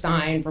with Chris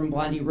Stein from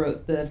Blondie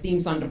wrote the theme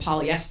song to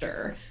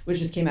Polyester, which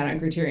just came out on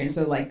Criterion.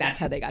 So like that's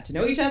how they got to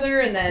know each other.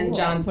 And then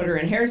John put her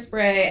in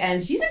Hairspray,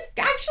 and she's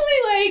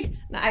actually like,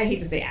 I hate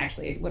to say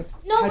actually,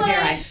 how but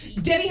dare I?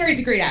 Debbie Harry's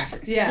a great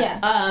actress.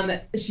 Yeah.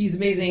 She's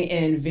amazing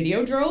in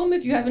Videodrome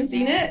if you haven't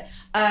seen it.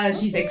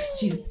 She's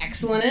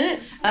excellent in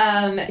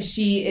it.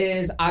 She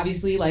is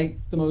obviously like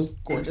the most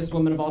gorgeous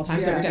woman of all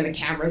time. So every time the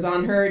camera's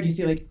on her, you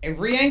see like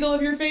every angle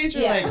of your face.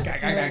 You're like, ga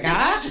ga ga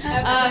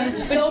ga.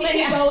 So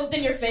many bones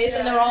in your face,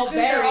 and they're all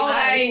very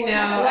I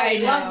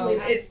know. lovely.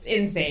 It's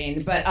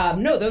insane. But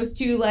no, those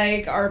two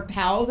like are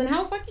pals, and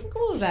how fucking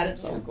cool is that?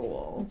 It's so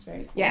cool. It's very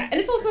cool. Yeah, and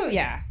it's also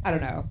I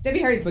don't know. Debbie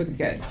Harry's book is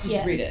good. You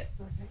should read it.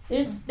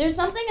 There's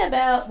something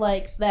about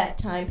like that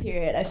time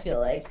period. I feel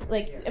like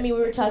I mean we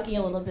were talking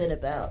a little bit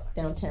about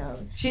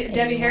downtown.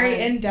 Debbie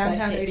Harry in Downtown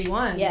backstage.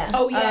 81. Yeah.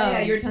 Oh yeah,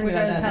 you were talking which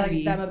about I was that telling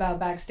movie. them about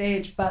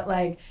backstage, but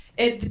like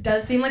it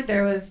does seem like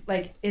there was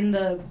like in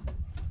the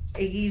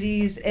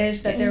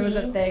 80s-ish that there was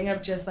a thing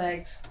of just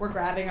like we're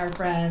grabbing our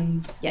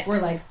friends, Yes. we're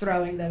like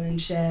throwing them in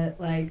shit,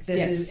 like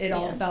this is it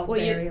all felt Well,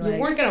 very you like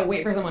weren't gonna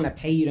wait for someone to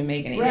pay you to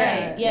make anything.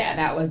 Right, yeah.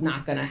 That was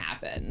not gonna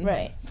happen.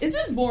 Right. Is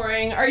this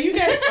boring? Are you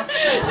guys?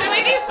 Can I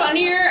make it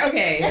funnier?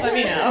 Okay, let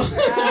me know.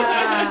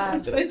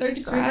 Should I start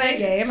to Should we play a cry?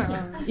 game? I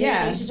don't know.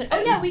 Yeah.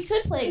 Oh yeah, we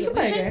could play a game. We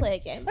play a should game. play a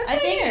game. Let's I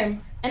play think, a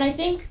game. and I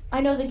think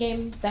I know the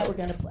game that we're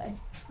gonna play.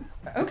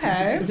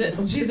 Okay.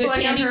 She's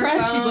pulling Candy out her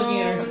Crush. phone. She's looking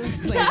at her.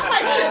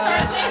 I should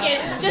start thinking.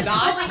 Just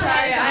Dots? fully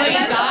Sorry,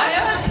 trying to-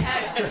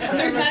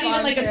 There's not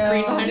even like a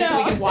screen behind us so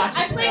we can watch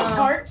I'm it. playing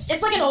hearts.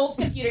 It's like an old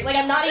computer. Like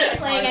I'm not even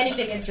playing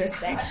anything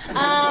interesting.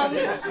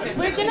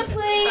 We're gonna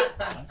play.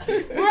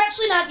 We're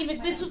actually not even.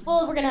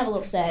 We're gonna have a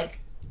little seg.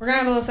 We're gonna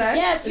have a little seg.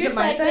 Yeah, it's Is your it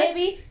my seg,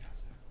 baby.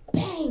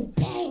 Bang,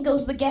 bang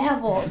goes the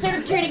gavel.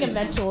 Started creating a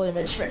mental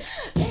image for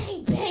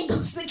bang, bang bang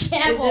goes the Is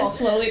gavel. this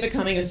slowly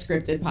becoming a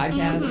scripted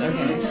podcast?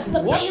 Okay.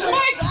 The What's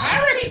Bayless my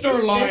side. character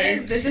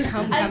like? This is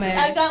homecoming.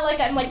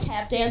 I'm like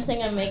tap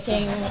dancing. I'm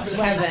making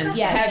Heaven.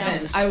 Yeah,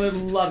 Heaven. I would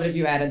love it if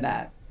you added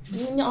that.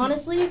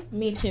 Honestly,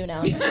 me too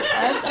now. And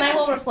I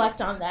will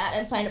reflect on that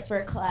and sign up for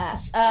a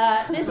class.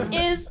 This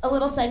is a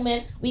little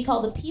segment we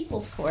call the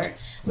People's Court,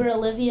 where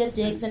Olivia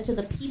digs into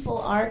the people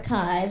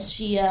archives.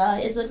 She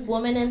is a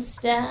woman in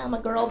STEM,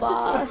 a girl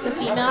boss, a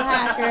female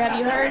hacker. Have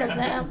you heard of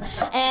them?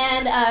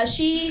 And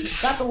she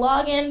got the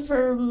login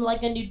from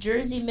like a New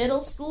Jersey middle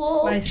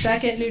school. My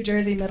second New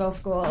Jersey middle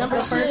school. Number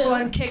the first 2.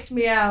 one kicked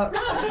me out.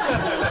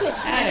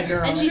 Atta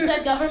girl. And she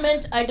said,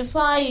 "Government, I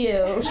defy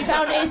you." She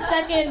found a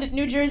second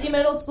New Jersey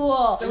middle school.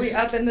 So we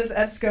up in this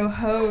EBSCO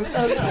host.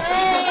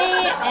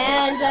 Okay,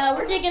 and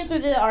we're digging through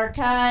the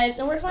archives,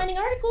 and we're finding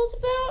articles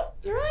about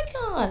your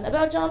icon,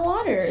 about John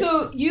Waters.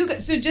 So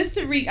just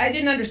to I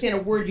didn't understand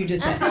a word you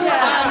just said. Absolutely.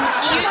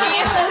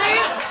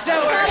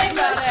 Don't worry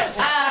about it.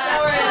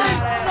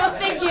 No,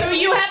 thank you. So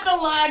you have the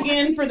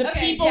login for the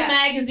People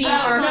magazine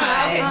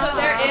archive. Okay, so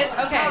there is.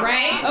 Okay,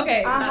 Right?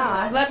 Okay.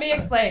 Let me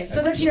explain.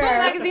 So the People Sure.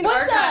 magazine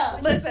What's archives.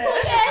 up? Listen.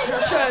 Okay.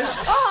 Shush.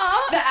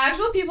 The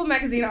actual People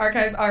magazine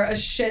archives are a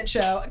shit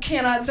show.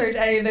 Cannot search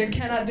anything.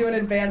 Cannot do an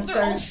advanced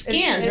They're all search.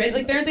 scans, right?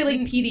 Like, aren't they like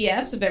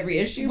PDFs of every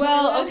issue?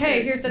 Well,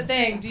 okay. Here's the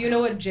thing. Do you know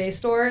what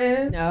JSTOR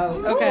is?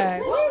 No. Okay.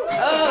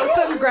 Oh,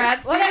 some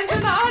grad students in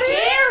the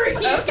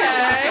audience.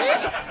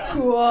 Okay.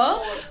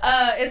 Cool.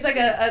 It's like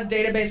a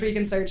database where you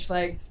can search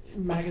like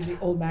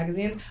old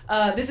magazines.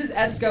 This is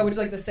EBSCO, which is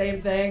like the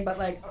same thing, but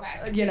like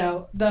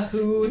the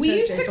Who. We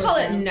used to JSTOR call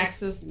it stand.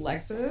 Nexus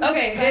Lexus.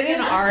 Okay, it is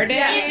in our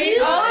day.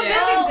 Yeah, All of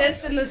Oh. this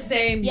exists in the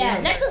same. Yeah,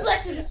 universe. Nexus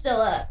Lexus is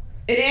still up.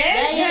 It is?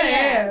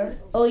 Yeah.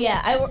 Oh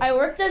yeah, I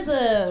worked as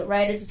a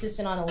writer's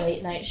assistant on a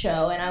late night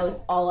show, and I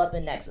was all up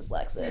in Nexus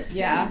Lexus.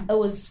 Yeah. It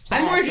was sad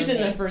I'm more for interested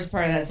in me. the first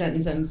part of that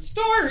sentence and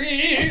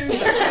stories.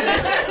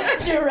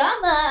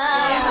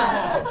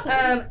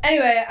 Drama.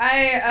 Anyway,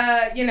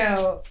 I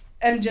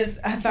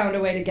found a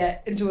way to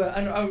get into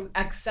an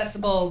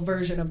accessible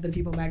version of the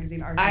People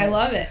magazine archive. I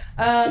love it.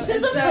 This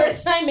is the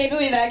first time maybe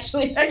we've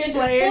actually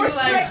Explained,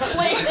 forced to like-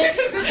 explain it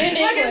in Look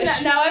at English.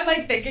 that. Now I'm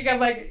like thinking of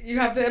like you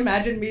have to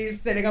imagine me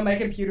sitting on my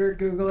computer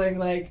googling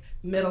like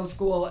middle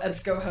school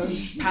EBSCO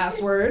host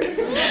password,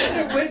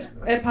 which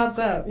it pops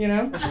up,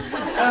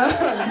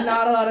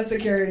 not a lot of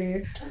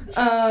security.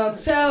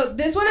 So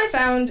this one I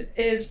found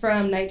is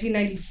from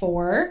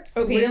 1994.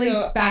 Okay, really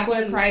so back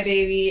when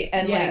Crybaby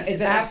and Yes, like,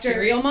 is it after- like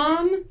Serial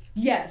Mom?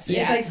 Yes,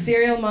 Yeah. it's like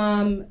Serial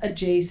Mom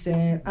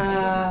adjacent.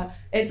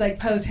 It's like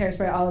post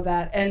Hairspray, all of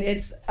that, and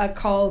it's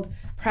called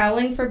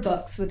Prowling for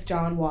Books with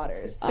John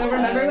Waters. So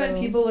remember when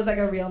People was like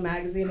a real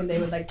magazine and they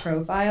would like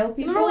profile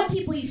people? Remember when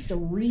people used to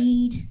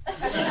read?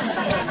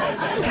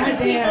 God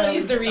People damn.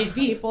 used to read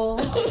People.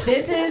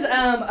 This is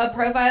a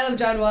profile of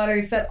John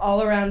Waters set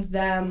all around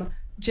them,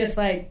 just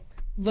like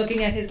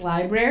looking at his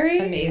library.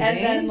 Amazing. And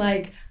then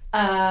like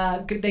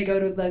they go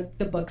to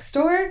the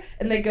bookstore,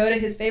 and they go to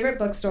his favorite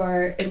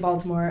bookstore in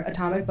Baltimore,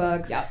 Atomic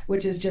Books, Yep.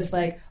 which is just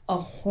like a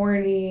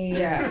horny,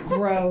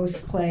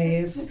 gross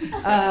place,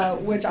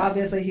 which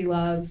obviously he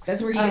loves.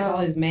 That's where he gets all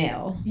his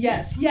mail.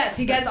 Yes,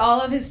 he gets all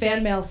of his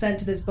fan mail sent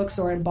to this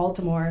bookstore in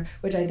Baltimore,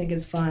 which I think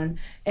is fun.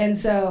 And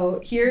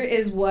so here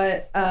is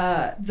what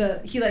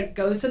he like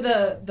goes to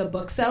the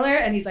bookseller,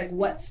 and he's like,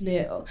 "What's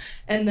new?"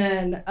 And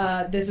then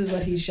this is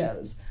what he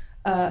shows.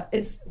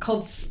 It's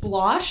called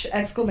Splosh! !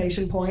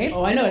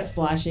 Oh, I know what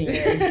splashing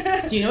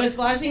is. Do you know what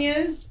splashing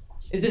is?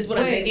 Is this what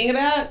I'm Wait. thinking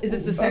about? Is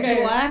it the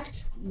sexual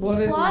act? What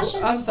is- Splosh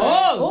is- I'm sorry.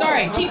 Oh,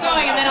 sorry. Keep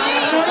going and then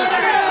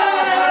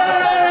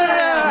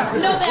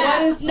Know that.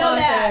 What is Know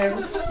that.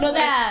 splashing? Know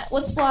that.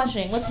 What's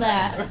splashing? What's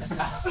that? Go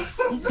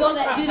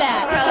that. Do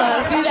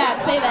that. Do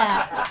that. Say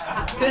that.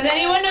 Does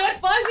anyone know what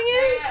splashing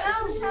is?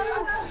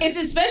 It's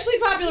especially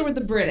popular with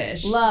the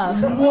British.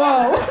 Love.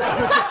 Whoa.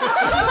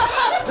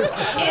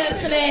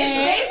 It's Listening.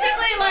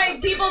 basically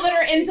like people that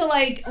are into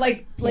like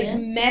Yes.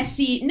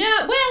 messy. No,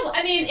 well,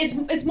 I mean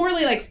it's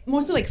mostly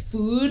like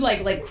food,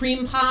 like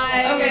cream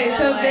pie. Okay,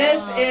 so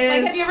this is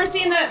Like, have you ever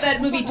seen that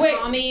movie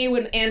Tommy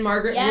when Anne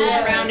Margaret Yes,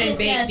 moved around yes, in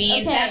baked yes,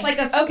 beans? okay. That's like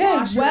a Okay,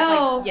 squasher,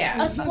 well- like,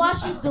 yeah. A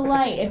splasher's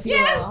delight, if you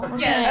Yes, will.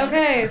 yes.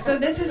 Okay, so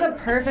this is a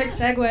perfect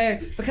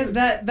segue because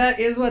that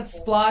is what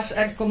Splosh! !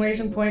 Is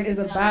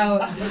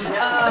about. I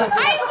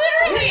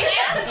literally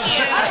asked you.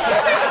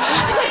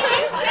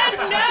 You said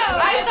no. I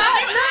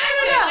thought you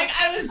acted like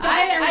I was Dr. I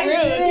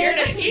Ruth did. here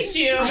to teach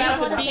you I just about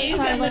want the to say bees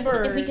sorry, and the like,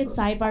 birds. if we could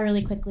sidebar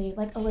really quickly,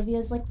 like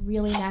Olivia's like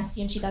really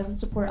nasty and she doesn't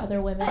support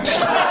other women. And so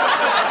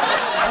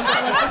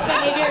like this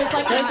behavior is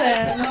like not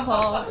Listen.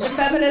 typical. The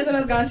feminism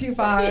has gone too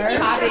far.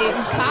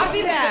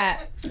 Copy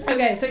that.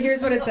 Okay, so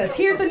here's what it says.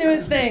 Here's the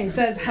newest thing. It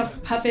says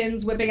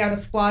Huffins whipping out a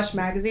Splosh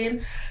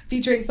magazine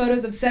featuring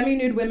photos of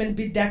semi-nude women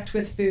bedecked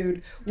with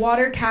food.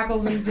 Water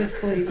cackles in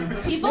disbelief.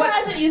 People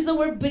hasn't used the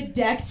word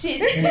bedecked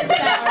since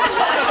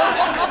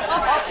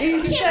that.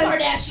 Kim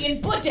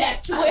Kardashian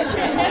bedecked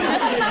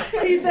women.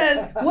 He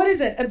says, "What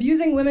is it?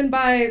 Abusing women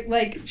by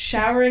like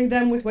showering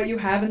them with what you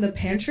have in the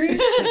pantry?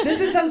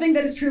 This is something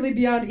that is truly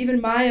beyond beyond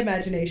even my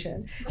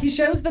imagination. He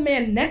shows the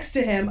man next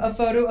to him a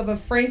photo of a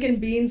Franken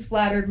bean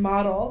splattered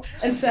model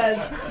and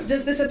says,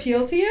 "Does this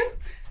appeal to you?"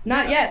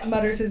 "Not yet,"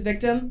 mutters his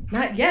victim.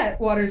 "Not yet,"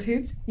 Waters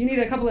hoots. "You need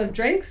a couple of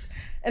drinks?"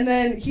 And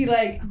then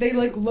they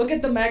look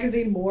at the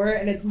magazine more,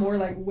 and it's more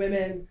like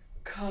women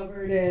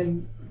covered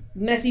in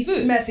Messy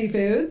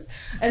foods.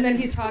 And then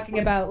he's talking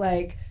about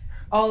like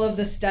all of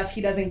the stuff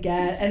he doesn't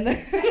get, and then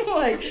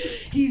like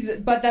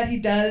but that he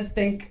does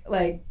think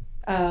like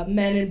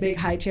men in big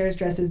high chairs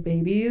dress as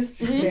babies.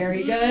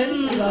 Very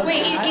good. He loves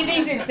Wait, that. he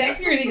thinks it's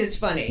sexy or he thinks it's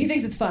funny? He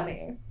thinks it's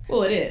funny.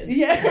 Well, it is.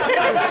 Yeah.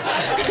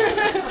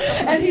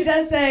 And he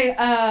does say,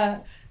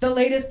 the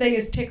latest thing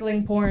is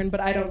tickling porn, but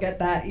I don't get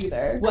that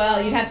either.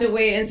 Well, you'd have to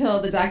wait until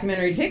the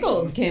documentary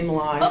Tickled came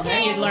along. Okay.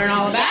 Then you'd learn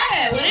all about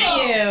it,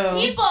 wouldn't you?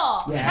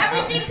 People, Yeah. have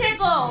we seen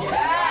Tickled?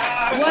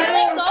 What Like,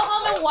 is- go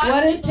home and watch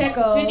What is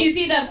Tickled? Did you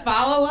see the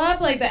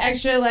follow-up? Like the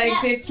extra, like,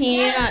 Yes, 15?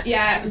 yes,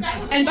 Yeah. yes.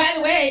 And by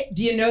the way,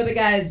 do you know the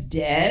guy's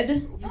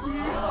dead?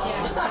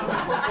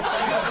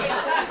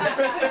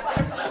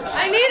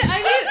 I need.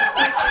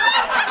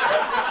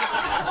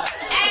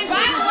 And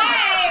by the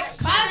way,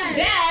 cause of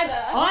death,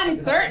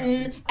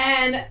 uncertain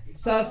and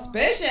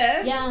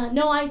suspicious. Yeah,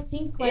 no, I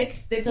think like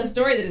It's a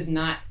story that is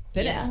not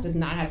finished, Yeah. does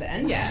not have the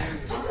end yet.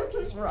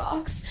 this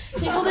rocks.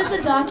 Tickled is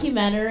a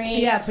documentary.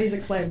 Yeah, please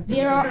explain.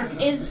 There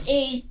is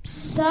a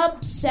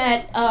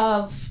subset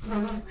of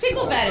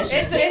Tickle fetish.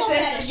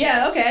 It's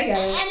yeah, okay, I get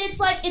it. and it's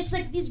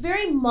like these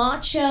very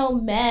macho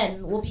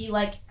men will be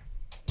like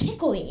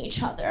tickling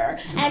each other,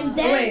 and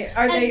then Wait,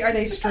 are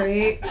they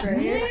straight? No!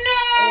 Okay,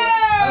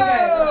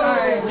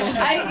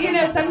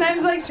 sorry.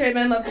 Sometimes like straight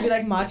men love to be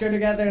like macho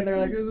together, and they're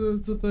like, "Oh,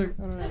 it's a thing."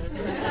 I don't know.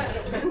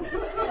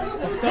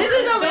 This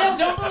is a real.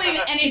 Don't believe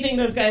anything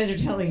those guys are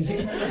telling you.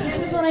 This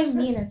is what I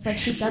mean. It's like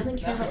she doesn't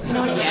care. You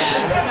know what I mean?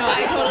 Yeah, no,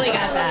 I totally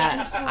got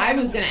that. I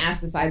was gonna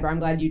ask the sidebar. I'm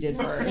glad you did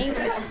first. Thank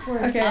you, of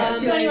course. Okay.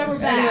 So anyway, we're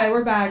back. Anyway,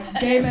 we're back.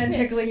 Gay men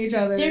tickling each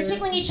other. They're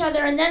tickling each other,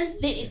 and then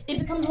it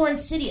becomes more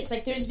insidious.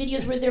 Like there's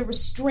videos where they're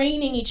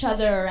restraining each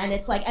other, and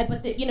it's like,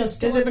 but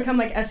still. Does it become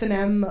like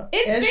S&M?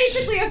 It's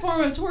basically a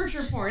form of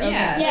torture porn.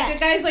 Yeah, Yeah. like the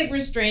guy's like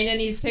restrained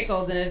and he's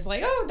tickled, and it's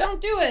like, oh,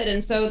 don't do it.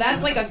 And so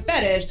that's like a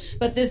fetish.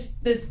 But this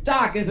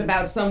doc is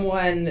about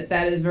someone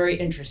that is very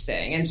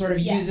interesting and sort of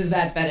Yes. uses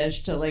that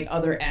fetish to like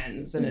other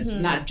ends, and it's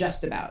not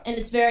just about. And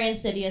it's very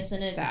insidious,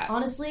 and it That.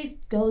 honestly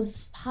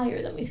goes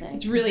higher than we think.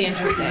 It's really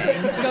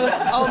interesting. Go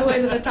all the way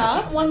to the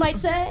top. One might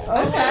say. Okay.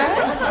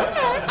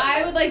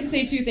 I would like to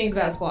say two things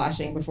about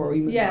splashing before we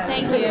move Yeah. on.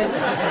 Thank you.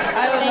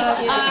 I would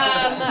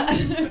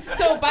love.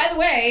 So by the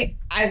way,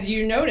 as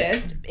you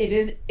noticed,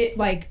 it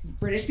like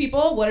British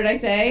people. What did I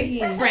say?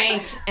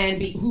 Franks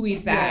and who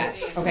eats that?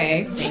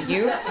 Okay, thank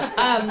you.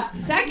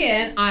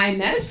 Second, I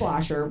met a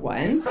splasher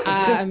once.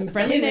 I'm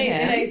friendly In with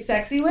him. a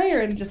sexy way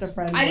or in just a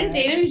friend? I didn't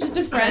way? date him. He's just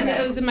a friend.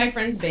 Okay. It was in my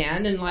friend's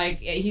band, and like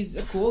he's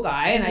a cool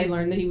guy. And I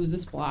learned that he was a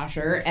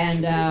splasher,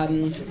 and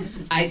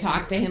I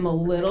talked to him a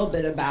little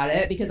bit about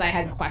it because I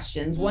had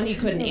questions. One he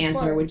couldn't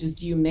answer, which is,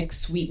 do you mix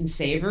sweet and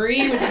savory?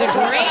 Which is a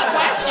great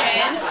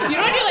question. You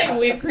don't do like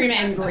whipped cream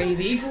and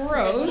gravy.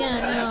 Gross.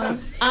 Yeah,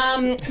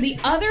 no. The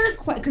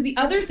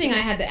other thing I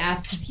had to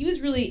ask, because he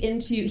was really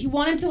he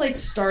wanted to like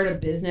start a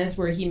business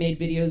where he made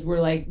videos where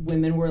like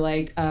women were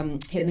like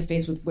hit in the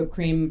face with whipped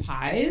cream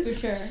pies.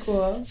 For sure.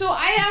 Cool. So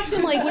I asked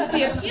him like, what's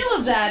the appeal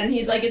of that? And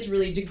he's like, it's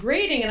really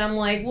degrading. And I'm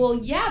like, well,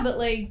 yeah, but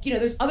like,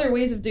 there's other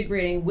ways of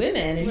degrading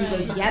women. And he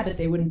goes, yeah, but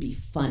they wouldn't be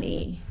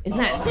funny. Isn't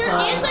that There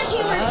fun? is a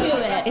humor to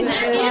it. Isn't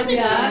that There is a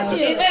fucked up?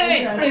 humor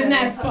to it. Isn't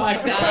that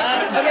fucked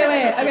up? Okay,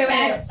 wait.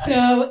 That's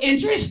so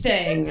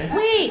interesting.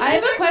 Wait, I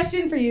have a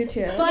question for you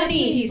two.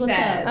 Funny, he What's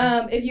said.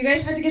 up? If you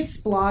guys had to get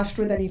splashed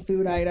with any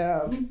food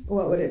item,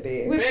 what would it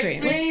be? Whipped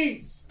cream.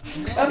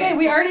 Okay,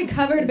 we already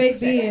covered baked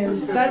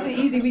beans. That's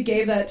easy. We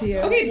gave that to you.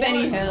 Okay,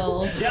 Benny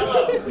Hill.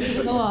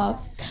 Go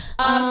off.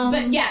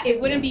 But yeah, it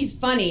wouldn't be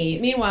funny.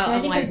 Meanwhile, I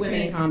I'm think like whipped women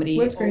in cream. comedy.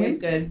 Whipped cream? Always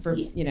good for,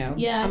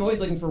 Yeah. I'm always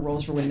looking for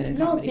roles for women in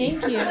No, comedy.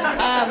 thank you.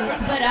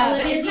 But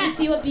Olivia, do you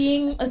see what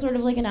being a sort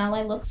of like an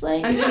ally looks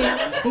like? I'm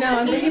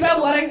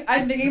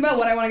thinking about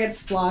what I want to get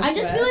splashed. I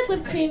just with. feel like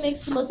whipped cream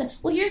makes the most sense.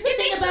 Well, here's the thing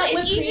makes about it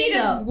whipped easy cream, to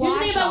though. Here's the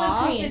thing wash about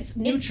off. whipped cream. It's It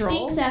neutral.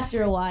 stinks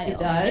after a while. It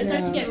does. It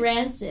starts to Yeah. get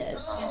rancid.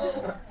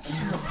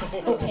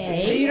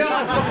 Okay. You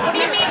don't.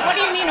 What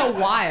do you mean a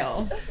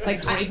while?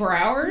 Like 24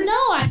 hours? No,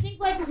 I think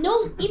like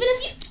no. Even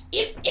if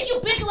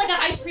you've been to like an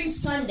ice cream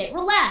sundae,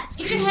 relax.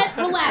 Get your head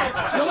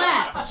relax.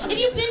 If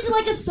you've been to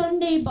like a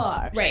sundae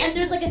bar, Right. and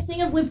there's like a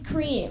thing of whipped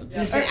cream,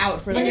 And it's been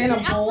out for and like it's in a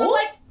been out for bowl?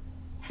 like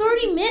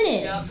 30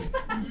 minutes.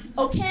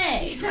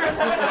 Okay.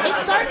 It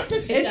starts to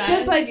stink. It's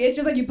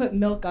just like you put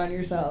milk on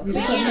yourself. You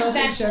just put milk and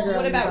That's, sugar what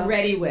on about yourself.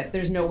 Ready Whip?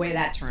 There's no way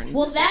that turns.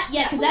 Well,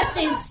 because that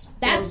stays.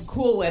 That's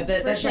Cool Whip.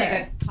 That's sure.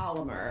 like a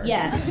polymer.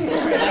 Yeah. That's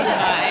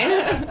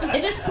fine.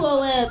 If it's Cool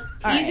Whip,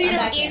 Easy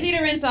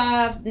to rinse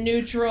off,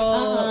 neutral,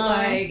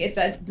 like it's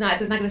not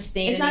going to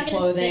stain any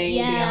clothing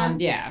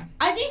beyond. Yeah,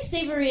 I think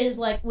savory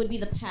is would be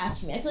the pass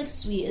for me. I feel like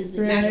sweet is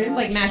the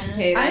like mashed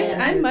potatoes.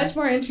 I'm much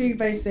more intrigued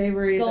by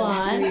savory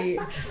than sweet.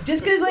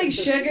 Just because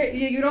sugar,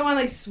 you don't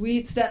want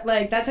sweet stuff.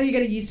 That's how you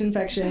get a yeast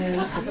infection.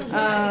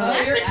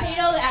 Mashed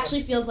potato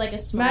actually feels like a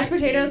smart. Mashed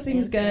potato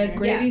seems good.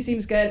 Gravy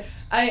seems good.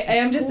 I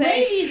am just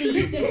saying. Gravy is a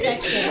yeast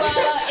infection.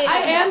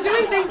 I am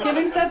doing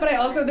Thanksgiving stuff, but I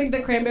also think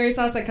the cranberry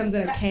sauce that comes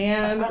in a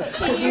can.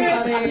 That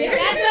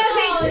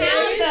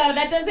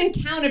doesn't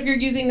count if you're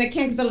using the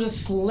can because it'll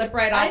just slip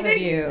right off of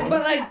you.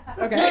 But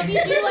okay. No, if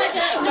you do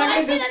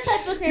I see that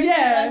type of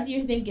cranberry sauce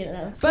you're thinking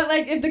of. But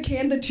if the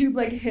tube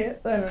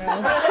hit, I don't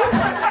know.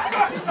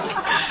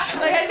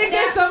 I think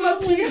there's some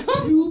appeal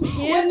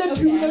when the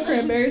tube of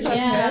cranberry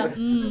sauce hits.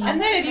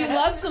 And then if you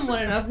love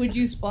someone enough, would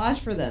you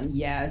splash for them?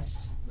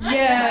 Yes.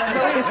 Yeah,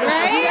 but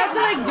you have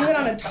to do it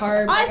on a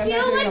tarp. I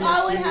feel like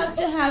I would have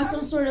to have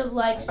some sort of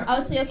I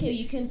would say, okay,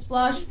 you can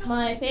splash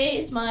my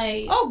face,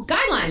 my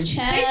guidelines,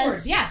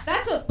 chest, yes,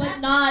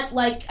 but not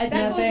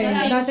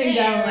nothing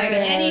down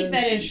any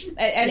fetish,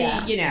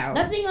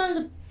 nothing on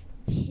the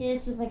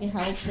pits if I can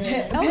help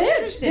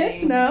it.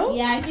 Pits, no?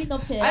 Yeah, I think they'll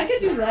pits. I could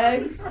do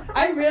legs.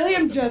 I really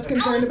am just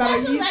concerned about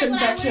a yeast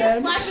infection. I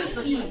splash your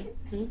feet.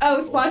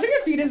 Oh, splashing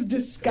your feet is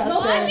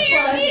disgusting. Splashing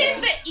your feet is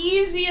the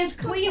easiest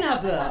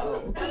cleanup,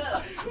 though.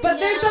 But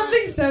there's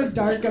something so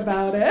dark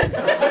about it.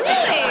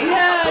 Really?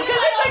 Yeah. Because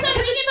I'm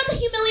thinking about the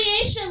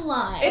humiliation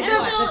line. It's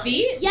the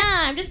feet? Yeah,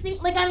 I'm just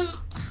thinking,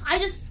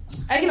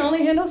 I can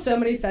only handle so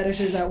many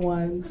fetishes at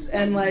once,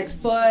 and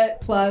foot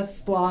plus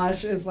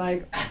splash is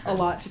a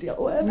lot to deal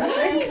with.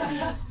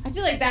 I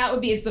feel like that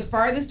would be it's the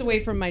farthest away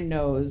from my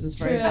nose as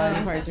far as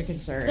body parts are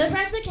concerned. The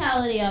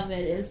practicality of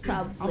it is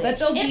probably. I'll bet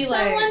they'll if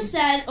someone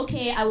said,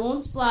 "Okay, I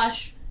won't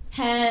splash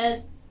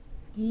head,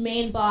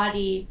 main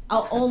body.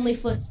 I'll only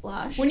foot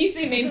splash." When you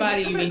say main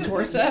body, you mean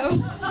torso?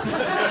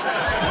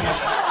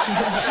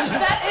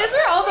 That is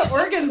where all the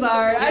organs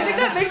are. I think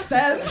that makes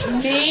sense.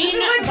 Main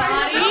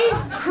body?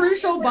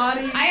 Crucial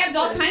body. I have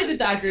all kinds of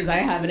doctors. I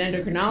have an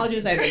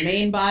endocrinologist. I have a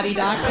main body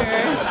doctor.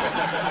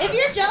 If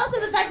you're jealous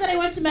of the fact that I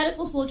went to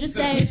medical school, just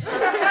say it.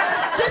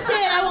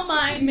 I won't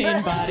mind.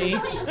 Main body.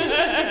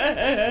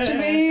 Should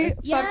we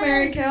fuck,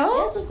 marry, kill?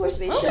 Yes, of course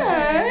we should.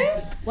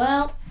 Okay.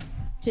 Well,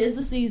 'tis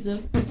the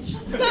season.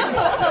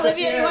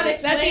 Olivia, you want to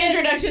explain? That's the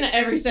introduction to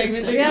every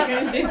segment that you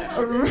guys do.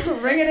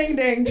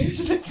 Ring-a-ding-ding,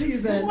 'tis the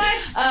season.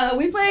 What?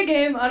 We play a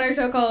game on our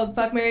show called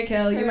Fuck, Marry,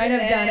 Kill. You might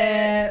have done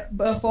it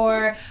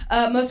before.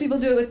 Most people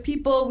do it with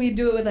people. We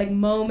do it with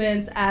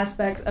moments,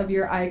 aspects of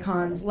your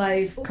icon's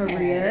life,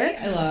 career.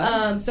 I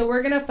love. So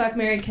we're gonna fuck,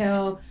 marry,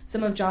 kill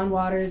some of John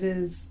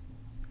Waters'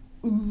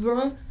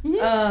 oeuvre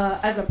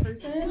as a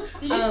person.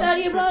 Did you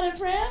study abroad in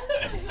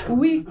France?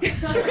 Oui.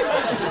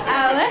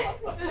 Allez.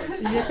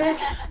 Je fais.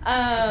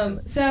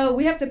 So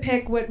we have to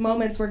pick what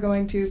moments we're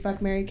going to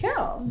fuck, marry,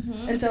 kill.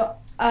 And so,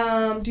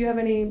 do you have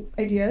any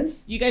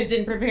ideas? You guys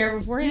didn't prepare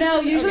beforehand? No,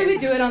 usually we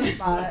do it on the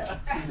spot.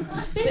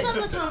 Based on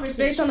the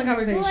conversation. Based on the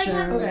conversation.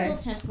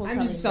 I'm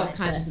just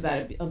self-conscious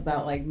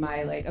about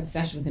my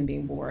obsession with him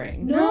being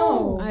boring.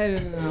 No. I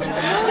don't know.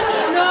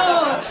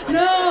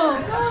 No.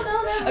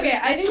 Okay,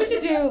 I think we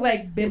should do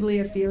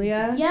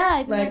bibliophilia. Yeah, I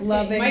think that's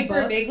loving Mike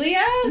books.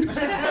 Birbiglia?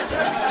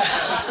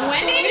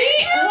 When did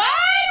he?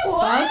 What?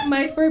 Fuck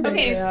Mike Birbiglia.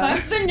 Okay,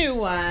 fuck the new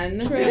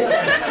one. True.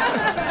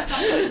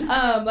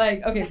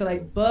 So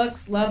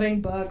books,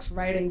 loving books,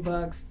 writing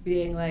books,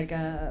 being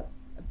a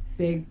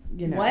big,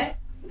 What?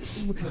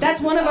 That's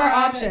one of our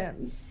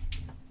options.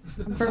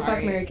 For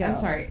fuck, marry, kill. I'm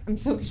sorry. I'm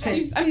so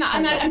confused. I'm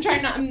not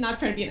trying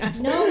to be an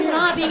asshole. No, you're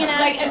not being an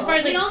asshole. As far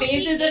as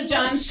phases of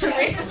John's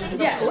career.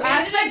 Yeah,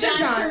 Aspects of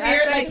John's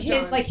career, aspects of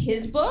John.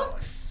 his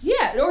books.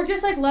 Yeah, or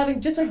just loving,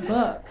 just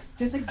books,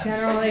 just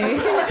generally.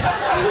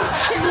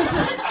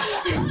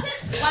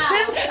 Wow.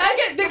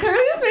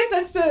 Clearly this made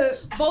sense to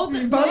both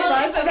of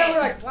us, and then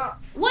we're like, wow.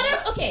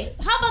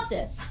 How about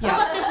this? Yeah. How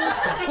about this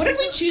instead? What if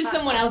we choose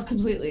someone else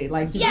completely?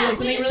 To do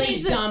something we just really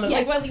change dumb, yeah.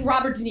 like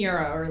Robert De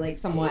Niro or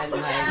someone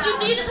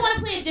You just want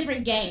to play a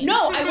different game.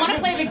 No, I want to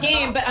play the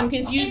game, but I'm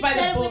confused by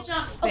the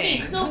books Okay,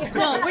 thing. so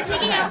no, we're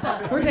taking out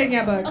books. We're taking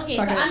out books. Okay,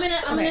 Fuck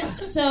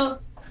so it. so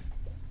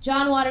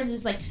John Waters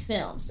is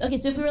films. Okay,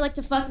 so if we were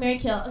to fuck, marry,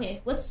 kill.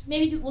 Okay, we'll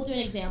do an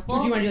example.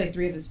 Do you want to do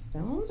 3 of his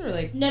films or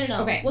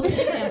No. Okay. We'll do an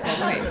example.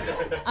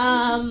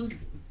 Okay.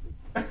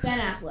 Ben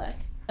Affleck.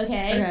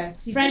 Okay. Okay.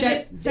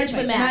 Friendship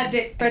with Matt.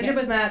 Friendship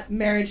with Matt,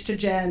 marriage to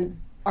Jen,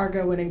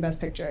 Argo winning Best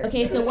Picture.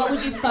 Okay, so what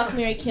would you fuck,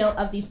 marry, kill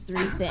of these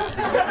 3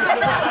 things?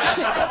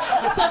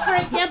 So for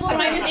example,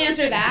 Can I just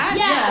answer that?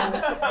 Yeah.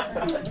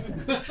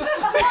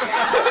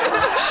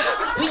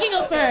 We can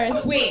go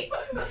first. Wait.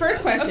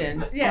 First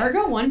question. Yeah.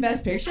 Argo won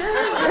Best Picture?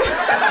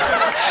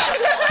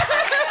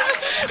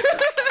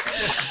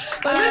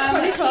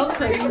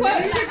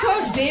 To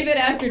quote David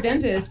after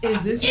dentist,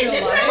 is this real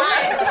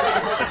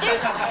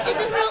life? Is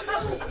this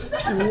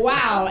real?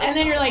 Wow. And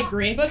then you're like,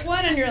 Green Book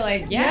one? And you're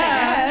like, yeah,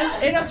 I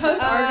guess. In a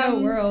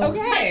post-Argo world.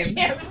 Okay. I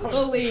can't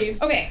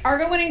believe. Okay,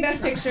 Argo winning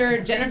Best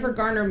Picture, Jennifer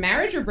Garner,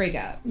 marriage or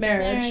breakup?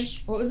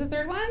 Marriage. What was the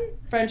third one?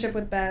 Friendship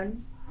with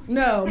Ben.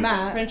 No,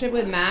 Matt. Friendship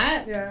with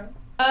Matt? Yeah.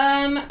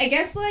 I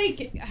guess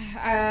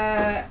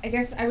I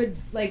guess I would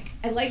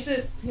I like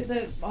the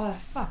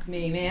fuck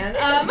me, man.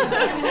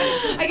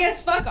 I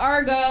guess fuck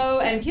Argo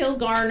and kill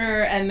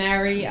Garner and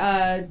marry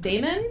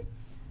Damon.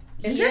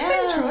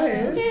 Interesting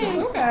choice.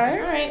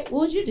 Okay. All right. What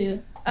would you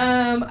do?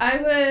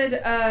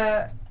 I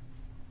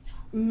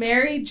would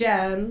marry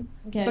Jen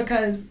Okay.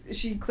 because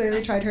she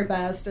clearly tried her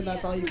best, and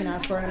that's all you can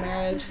ask for in a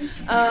marriage.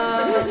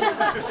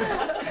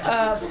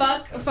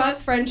 Fuck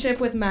friendship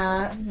with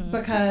Matt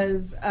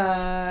because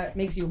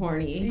Makes you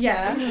horny.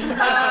 yeah.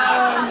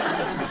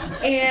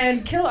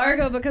 And kill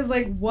Argo because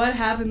what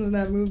happens in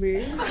that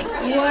movie?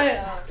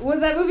 What was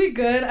that movie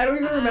good? I don't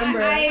even remember.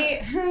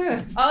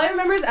 All I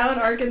remember is Alan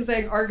Arkin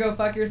saying Argo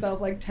fuck yourself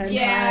 10 times.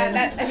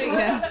 I think Who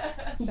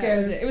that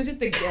cares? was it. It was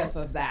just a gif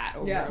of that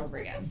over Yeah. and over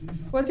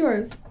again. What's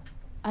yours?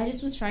 I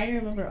just was trying to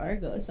remember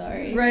Argo.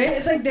 Sorry. Right?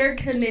 It's like they're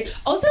Canadian.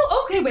 Also,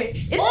 okay, wait.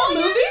 In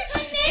that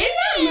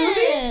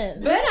movie,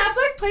 Ben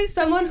Affleck plays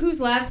someone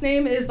whose last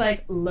name is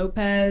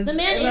Lopez. The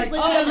man And, is the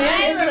Latino. man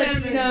I is remember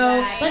Latino.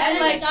 that. But And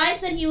then the guy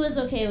said he was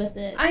okay with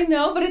it. I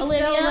know, but it's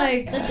Olivia,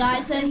 still the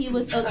guy said he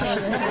was okay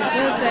with it.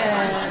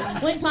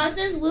 listen. When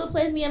Constance Wu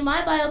plays me in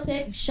my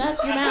biopic,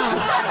 shut your mouth.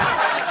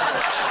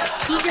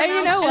 Keep your And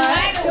you mouth know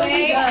shut.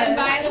 what?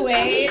 By the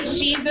way,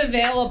 she's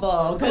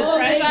available because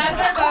Fresh Off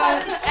the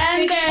Boat.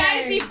 And Did you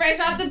guys see Fresh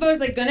Off the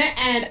Boat is gonna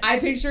end? I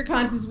picture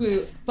Constance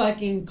Wu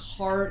fucking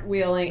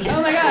cartwheeling.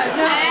 Oh my god.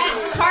 No.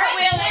 And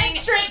cartwheeling,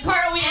 Straight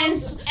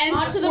cartwheels and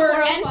onto the squirt,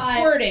 and 405.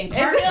 squirting,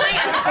 cartwheeling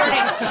and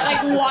squirting,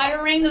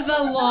 watering the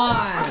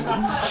lawn. It's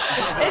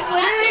That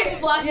literally is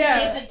splash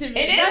adjacent to me.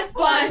 It is That's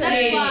splashy.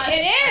 That's splash.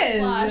 It is.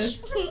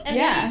 Splash. And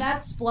Yeah. then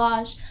that's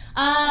splash.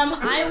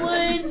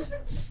 I would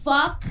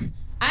fuck.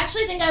 I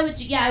actually think I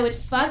would. I would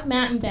fuck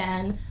Matt and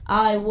Ben.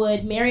 I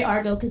would marry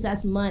Argo because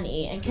that's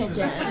money and kill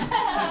Jen.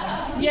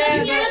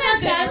 Because he was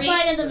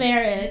unsatisfied in the You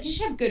marriage.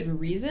 just have good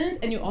reasons,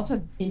 and you also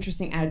have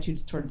interesting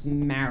attitudes towards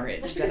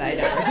marriage that I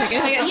don't.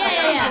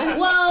 Yeah.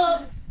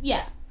 Well,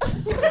 yeah.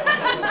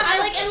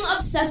 I am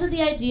obsessed with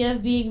the idea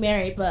of being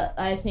married, but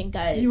I think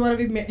You want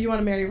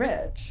to marry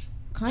rich.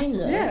 kind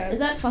of. Yeah. Is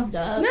that fucked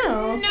up?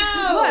 No. No.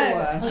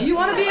 What? You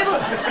want to be able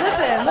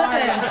listen,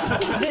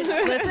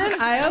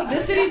 Io,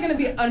 this city's going to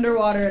be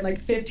underwater in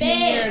 15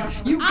 years.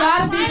 You got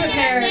to I'm be trying to get a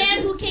prepared.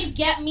 man who can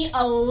get me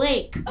a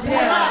lake.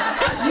 Yeah.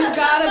 You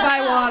got to buy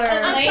water.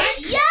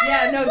 Yes!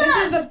 Yeah, no, this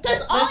is the-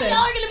 Because all listen. y'all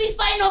are going to be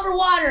fighting over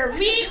water.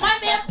 Me, my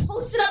man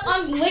posted up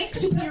on Lake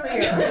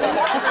Superior.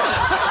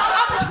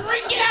 I'm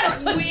drinking out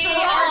of a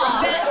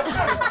straw.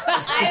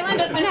 The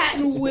island of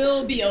Manhattan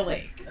will be a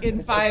lake in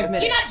 5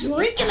 minutes. You're not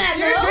drinking that,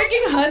 You're though.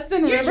 drinking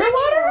Hudson You're River drinking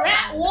water?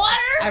 rat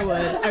water? I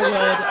would.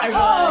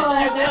 Oh,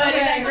 I would. Is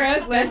that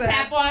gross? Best listen.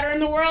 tap water in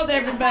the world,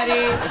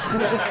 everybody.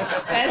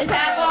 Best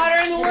tap water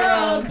in the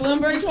world.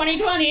 Bloomberg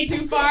 2020.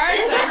 Too far.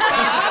 So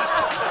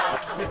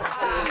stop.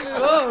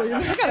 Whoa,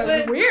 that got I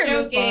was weird.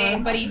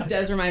 joking, but he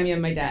does remind me of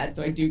my dad,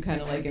 so I do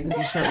kind of like him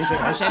because he's short and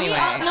Jewish. Anyway,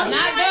 No, I'm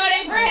not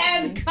voting for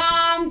him.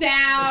 Calm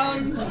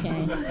down. It's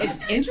okay.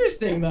 It's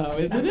interesting though,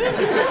 isn't it?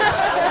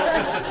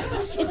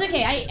 It's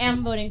okay. I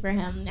am voting for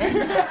him.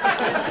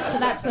 So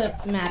that's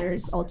what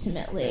matters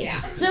ultimately.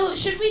 Yeah. So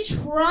should we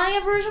try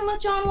a version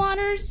with John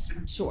Waters?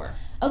 Sure.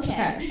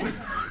 Okay.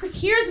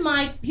 Here's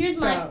my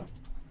Go.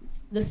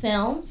 the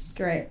films,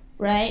 Great.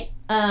 right?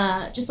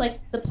 Just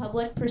the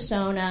public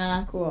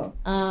persona, Cool.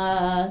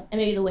 and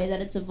maybe the way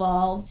that it's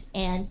evolved,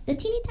 and the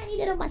teeny tiny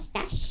little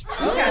mustache.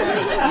 Okay.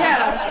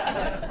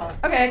 Yeah.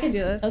 Okay, I can do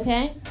this.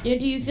 Okay. Do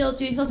you feel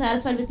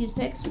satisfied with these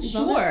picks? With these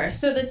moments? Sure.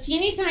 So the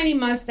teeny tiny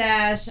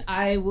mustache,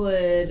 I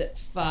would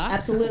fuck.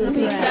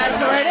 Absolutely correct. That's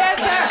the right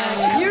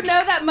answer. You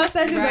know that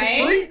mustache is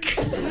Right? a freak.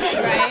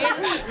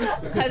 Right?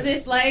 Because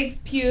it's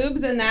like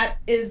pubes, and that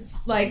is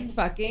like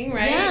fucking,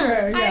 right? Yeah.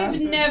 Sure, yeah. I've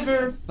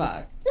never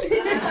fucked. No,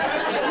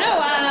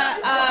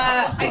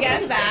 I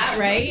guess that,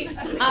 right?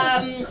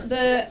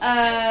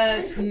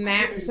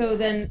 So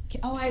then,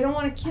 I don't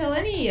want to kill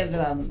any of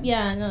them.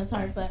 Yeah, no, it's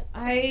hard, but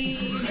I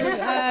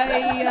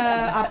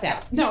opt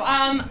out. No,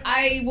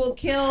 I will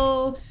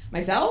kill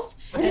myself,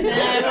 and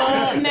then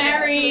I will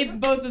marry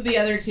both of the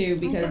other two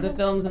because the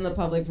films and the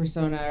public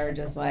persona are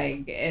just they're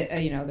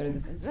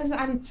this.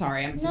 I'm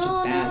sorry, I'm such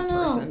a bad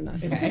No. person.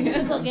 it's a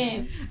difficult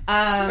game.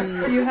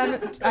 Do you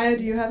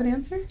have an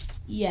answer?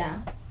 Yeah.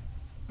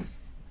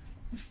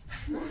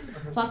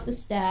 Fuck the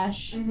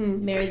stash,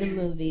 Mm-hmm. marry the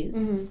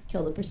movies,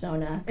 kill the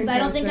persona. Because I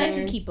don't think I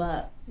could keep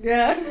up.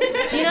 Yeah.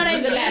 Do you know what I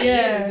It's mean? about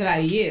Yeah. you. It's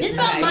about you. It's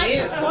about my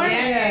you. performance.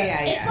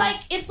 Yeah.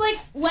 It's like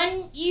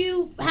when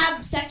you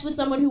have sex with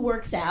someone who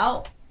works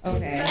out.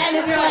 Okay. And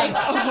it's like,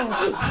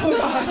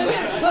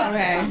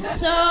 Okay.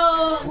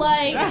 so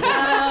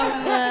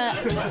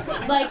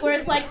like where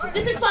it's like,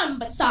 this is fun,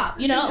 but stop,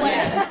 you know?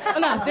 Like,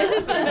 no, This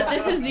is fun, but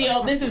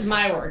this is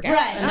my workout.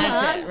 right, And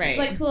that's it, right. It's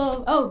like,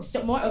 cool. Oh,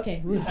 still more?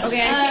 Okay.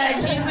 Okay,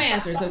 I changed my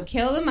answer. So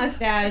kill the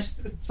mustache,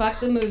 fuck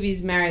the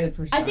movies, marry the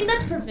persona. I think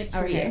that's perfect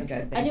for Okay, you.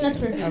 good, I think that's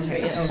perfect for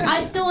you. Okay.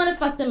 I still want to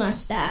fuck the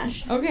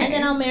mustache. Okay. And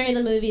then I'll marry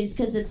the movies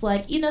because it's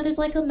like, you know, there's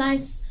like a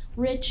nice,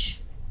 rich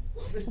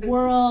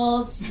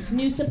world,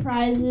 new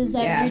surprises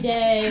every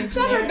day.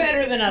 Some are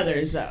better than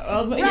others,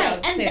 though. Right,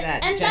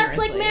 and that's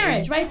like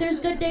marriage, right? There's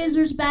good days,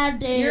 there's bad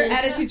days. Your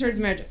attitude towards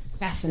marriage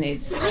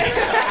fascinates.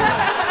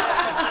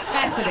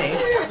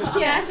 Fascinates.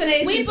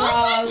 We me, both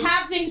bros.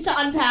 have things to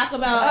unpack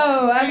about.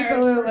 Oh, marriage, for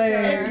absolutely.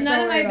 sure. It's none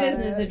Don't of worry my about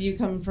business it.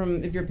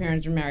 if your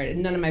parents are married.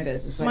 None of my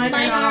business. So Mine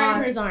Mine are are,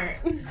 not. hers aren't.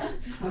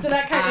 So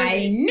that kind of.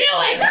 I knew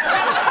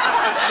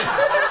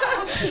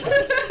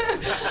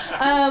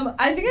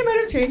I think I might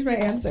have changed my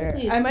answer.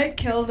 Please. I might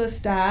kill the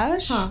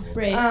stash. Huh,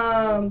 brave.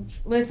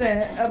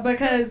 Listen,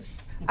 because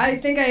I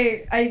think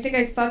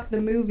I fuck the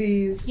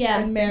movies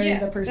and marry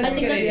the person. I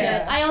think that's idea.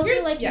 good. I also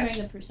Here's- like yeah.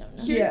 marrying the persona.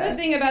 Here's the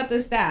thing about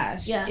the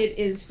stash. Yeah. It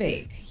is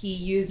fake. He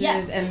uses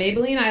Yes. a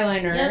Maybelline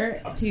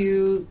eyeliner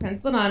to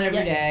pencil it on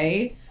every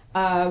day,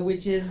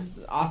 which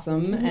is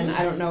awesome. And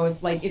I don't know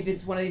if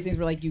it's one of these things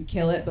where you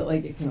kill it, but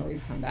it can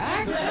always come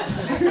back.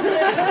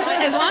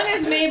 As long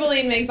as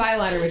Maybelline makes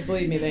eyeliner, which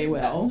believe me, they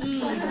will.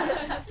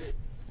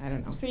 I don't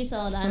know. It's pretty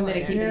solid Something to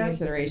eyeliner. keep in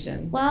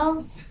consideration.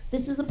 Well,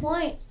 this is the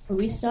point where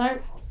we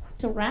start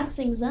to wrap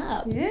things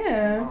up.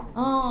 Yeah.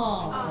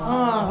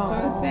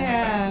 So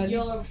sad.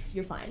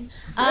 You're fine.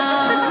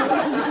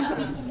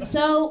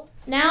 So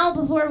now,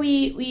 before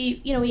we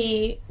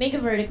make a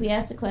verdict, we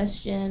ask the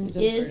question: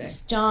 Is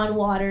John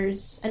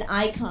Waters an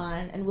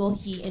icon, and will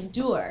he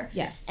endure?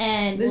 Yes.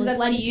 And This will is his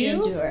up to legacy you?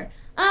 endure?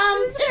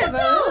 It's up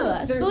to all of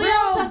us. But we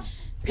all talk.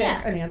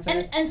 Pick an answer.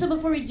 And so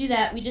before we do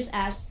that, we just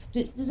ask: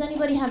 does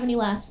anybody have any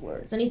last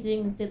words?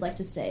 Anything they'd like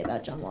to say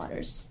about John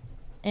Waters?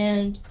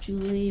 And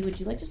Julie, would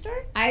you like to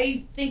start?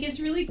 I think it's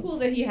really cool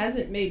that he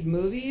hasn't made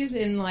movies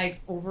in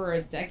over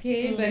a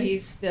decade, but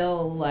he's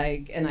still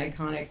an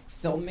iconic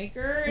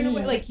filmmaker in a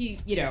way.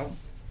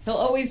 He'll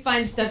always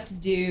find stuff to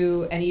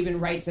do, and he even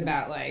writes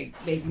about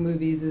making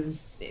movies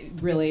is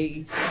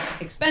really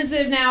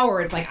expensive now,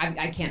 or it's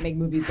I can't make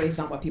movies based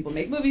on what people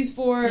make movies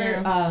for.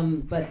 Yeah.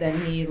 But then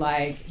he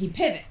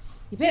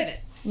pivots.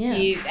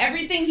 Yeah.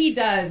 Everything he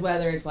does,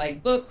 whether it's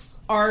books,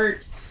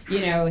 art,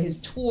 his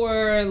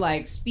tour,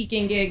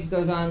 speaking gigs,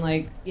 goes on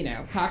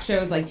talk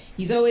shows,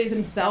 he's always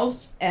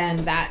himself, and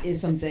that is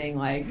something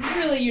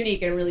really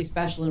unique and really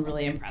special and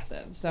really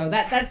impressive. So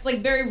that's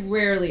very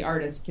rarely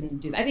artists can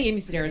do that. I think Amy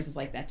Sedaris is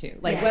like that too.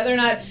 Yes. Whether or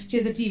not she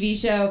has a TV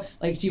show,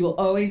 she will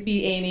always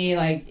be Amy,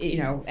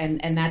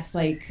 and that's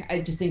I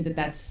just think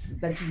that's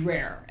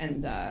rare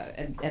and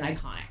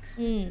iconic.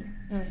 I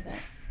like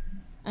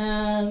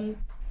that.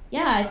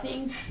 I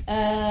think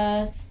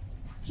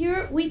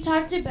here we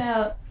talked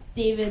about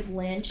David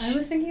Lynch. I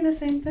was thinking the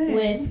same thing.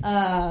 With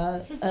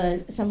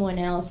someone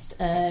else,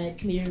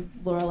 comedian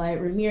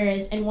Lorelai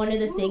Ramirez, and one of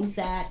the things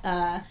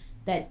that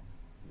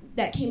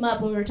came up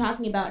when we were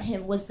talking about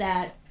him was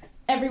that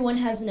everyone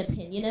has an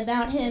opinion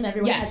about him.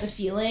 Everyone has a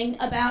feeling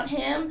about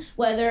him,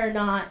 whether or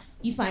not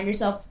you find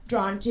yourself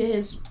drawn to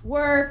his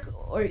work,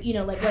 or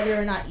whether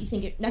or not you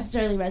think it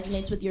necessarily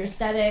resonates with your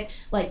aesthetic.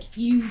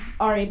 You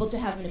are able to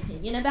have an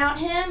opinion about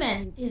him,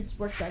 and his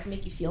work does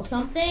make you feel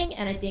something.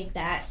 And I think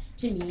that,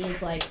 to me,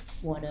 is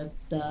one of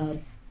the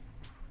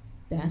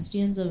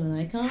bastions of an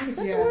icon. Is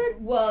that the word?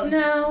 Well,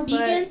 no,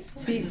 Beacons?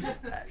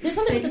 There's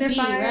something with the B,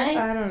 right?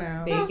 I don't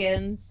know.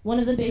 Bacons. One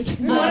of the bacons.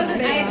 One of the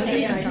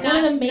bacons. One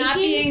of the Not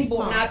makings?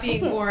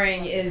 being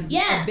boring is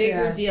a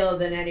bigger deal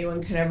than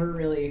anyone could ever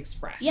really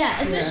express.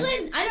 Yeah,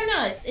 especially, I don't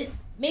know,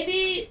 it's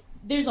maybe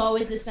there's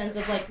always this sense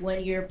of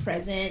when you're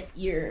present,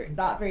 you're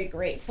not very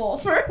grateful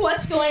for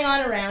what's going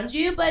on around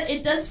you, but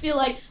it does feel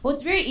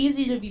it's very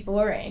easy to be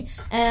boring,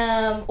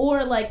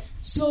 or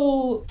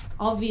so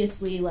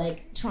obviously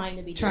trying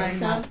to be doing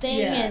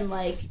something, and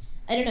I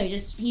don't know,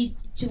 he,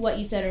 to what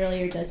you said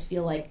earlier, does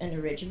feel like an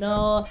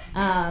original.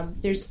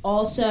 There's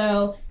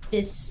also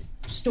this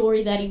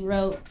story that he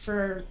wrote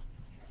for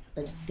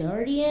The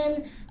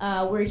Guardian,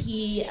 where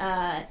he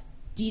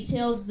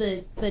details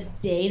the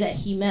day that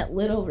he met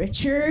Little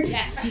Richard.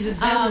 Yes, he's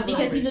obsessed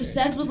because he's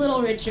obsessed with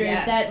Little Richard.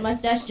 Yes. That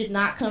mustache did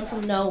not come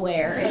from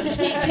nowhere.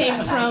 It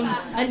came from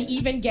an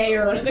even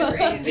gayer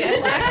black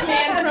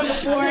man from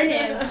before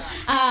him.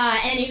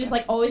 And he was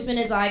always been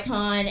his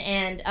icon,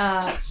 and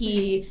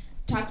he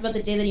talked about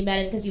the day that he met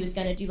him because he was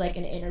going to do an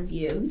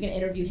interview. He was going to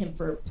interview him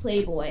for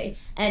Playboy,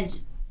 and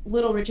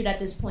Little Richard at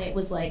this point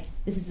was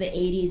this is the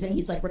 80s, and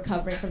he's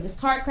recovering from this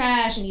car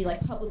crash, and he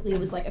publicly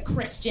was a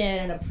Christian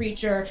and a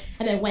preacher,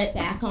 and then went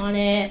back on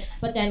it,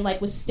 but then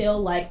was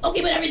still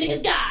okay, but everything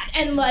is God,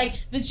 and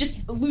was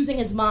just losing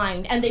his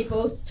mind. And they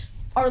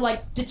both are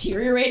like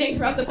deteriorating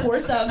throughout the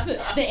course of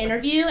the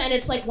interview, and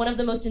it's like one of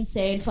the most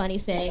insane funny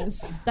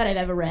things that I've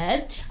ever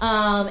read,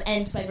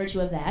 and by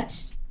virtue of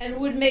that, and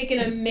would make an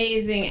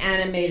amazing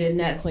animated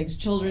Netflix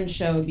children's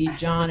show. Would be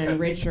John and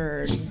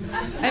Richard.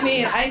 I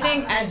mean, I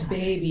think as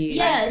babies.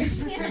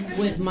 yes,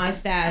 With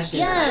mustaches.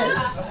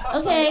 yes,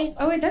 okay,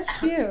 Oh wait, that's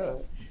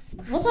cute.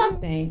 we'll talk.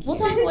 Thank you. We'll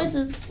talk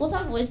voices. We'll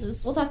talk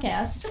voices. We'll talk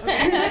cast.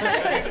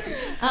 That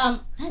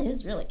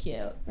is really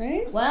cute.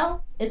 Right?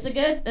 Well, it's a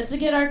good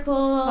article.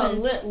 Called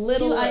It's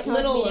Little two icons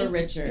Littler meeting.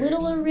 Richard.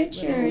 Littler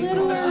Richard.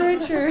 Little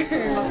Richard.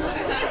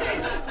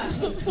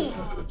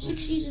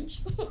 6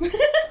 seasons.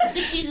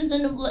 6 seasons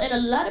and a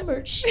lot of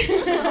merch.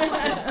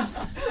 Yeah,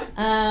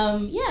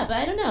 but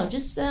I don't know.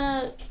 Just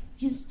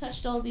he's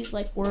touched all these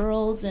like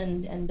worlds,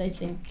 and I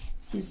think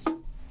he's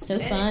so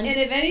fun. And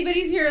if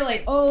anybody's here,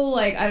 like, oh,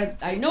 like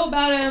I know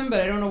about him, but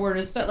I don't know where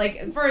to start. Like,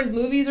 as far as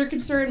movies are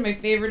concerned, my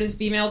favorite is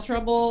Female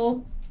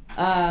Trouble.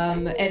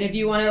 And if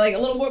you want to like a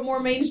little bit more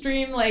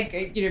mainstream, like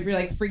you know, if you're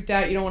like freaked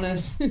out, you don't want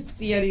to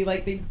see any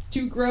like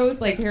too gross,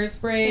 like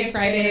Hairspray,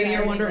 Crybaby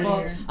are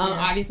wonderful.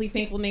 Obviously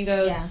Pink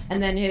Flamingos, Yeah.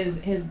 and then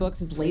his books,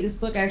 his latest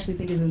book, I actually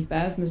think is his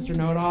best, Mr.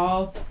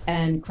 Know-It-All,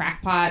 and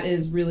Crackpot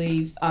is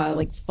really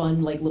like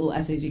fun, like little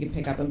essays you can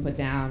pick up and put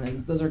down,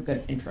 and those are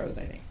good intros,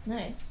 I think.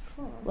 Nice.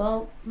 Cool.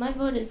 Well, my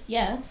vote is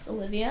yes.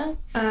 Olivia.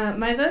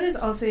 My vote is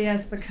also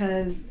yes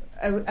because,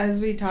 as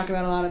we talk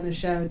about a lot on the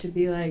show, to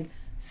be like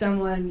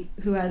someone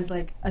who has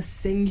like a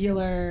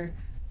singular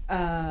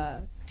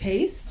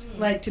taste,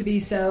 like to be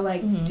so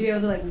like to be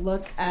able to like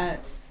look at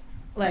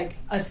like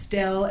a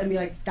still and be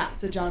like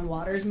that's a John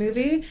Waters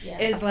movie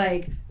is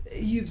like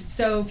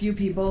so few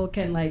people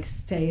can like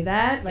say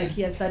that. Like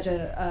he has such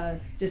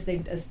a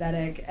distinct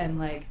aesthetic and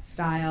like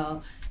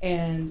style,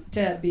 and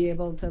to be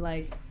able to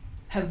like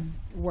have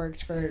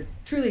worked for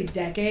truly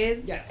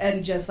decades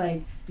and just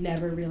like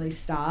never really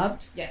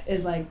stopped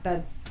is like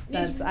that's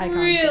iconic.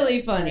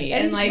 Really funny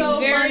and like so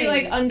very funny.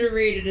 like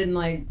underrated, and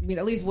like you know,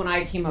 at least when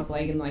I came up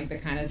like in like the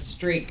kind of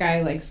straight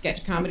guy like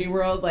sketch comedy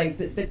world, like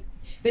that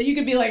you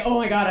could be like, oh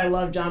my god, I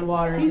love John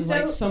Waters. Is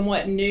like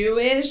somewhat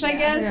newish, I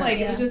guess. Like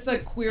it was just a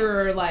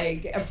queerer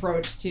like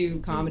approach to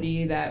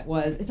comedy that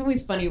was. It's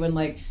always funny when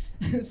like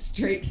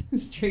straight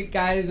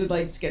guys in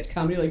like sketch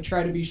comedy like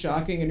try to be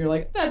shocking, and you're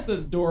like, that's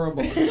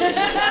adorable.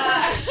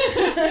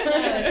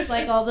 It's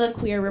like all the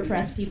queer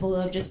repressed people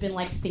who have just been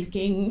like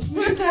thinking for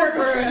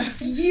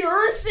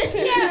years.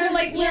 Yeah, or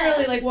like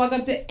literally like walk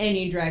up to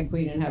any drag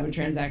queen and have a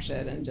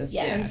transaction and just see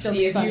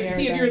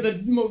if you're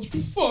the most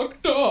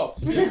fucked up.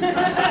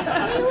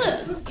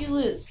 You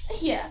lose.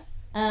 Yeah.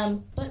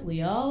 But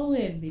we all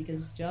win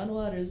because John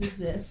Waters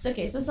exists.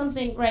 Okay, so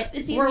something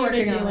it's easier We're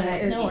working to do on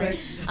it. it. No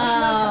worries.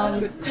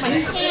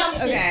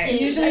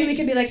 Usually we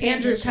could be like,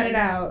 Andrew, cut it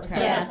out. Okay.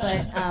 Yeah,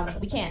 but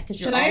we can't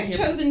because you're Should all I have here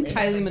chosen with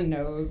me. Kylie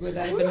Minogue? Would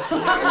that have been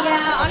funnier?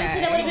 Yeah,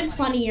 honestly, that would have been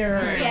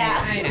funnier.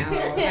 Yeah, I know.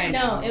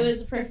 No, it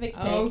was a perfect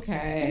pick.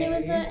 Okay. And it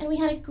was and we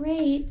had a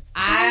great.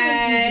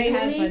 I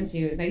had fun too.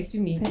 It was nice to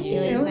meet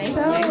you. It was nice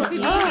so to nice meet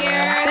you.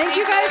 Thank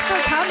you guys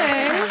for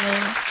coming.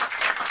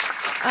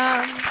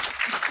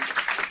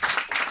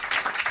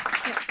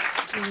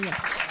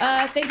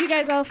 Thank you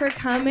guys all for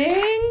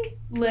coming.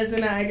 Liz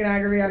and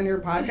iconography on your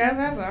podcast.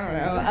 I don't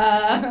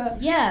know.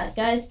 Yeah,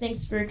 guys,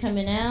 thanks for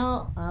coming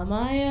out. I'm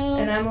Ayo.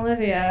 And I'm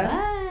Olivia.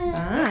 Bye.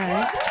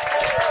 Bye.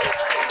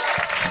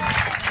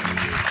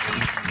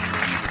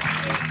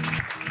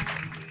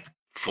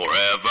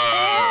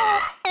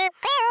 Forever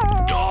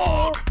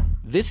Dog.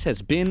 This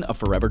has been a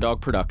Forever Dog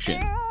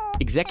production.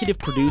 Executive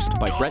produced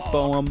by Brett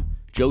Boehm,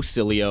 Joe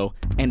Cilio,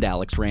 and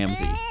Alex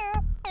Ramsey.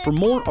 For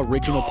more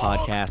original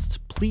podcasts,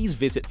 please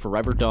visit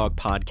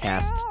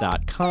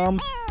foreverdogpodcasts.com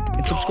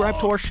and subscribe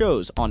to our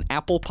shows on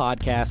Apple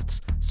Podcasts,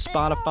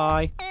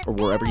 Spotify, or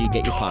wherever you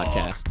get your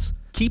podcasts.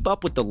 Keep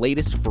up with the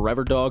latest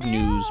Forever Dog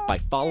news by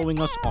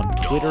following us on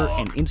Twitter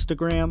and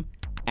Instagram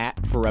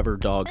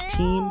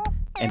 @ForeverDogTeam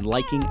and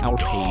liking our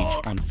page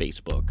on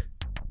Facebook.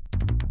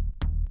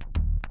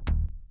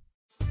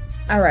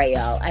 All right,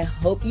 y'all. I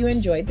hope you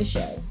enjoyed the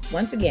show.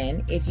 Once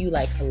again, if you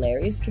like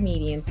hilarious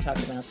comedians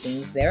talking about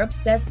things they're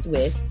obsessed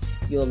with,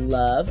 you'll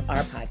love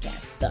our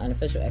podcast, The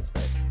Unofficial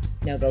Expert.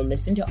 Now go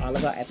listen to all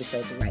of our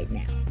episodes right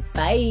now.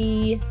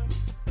 Bye.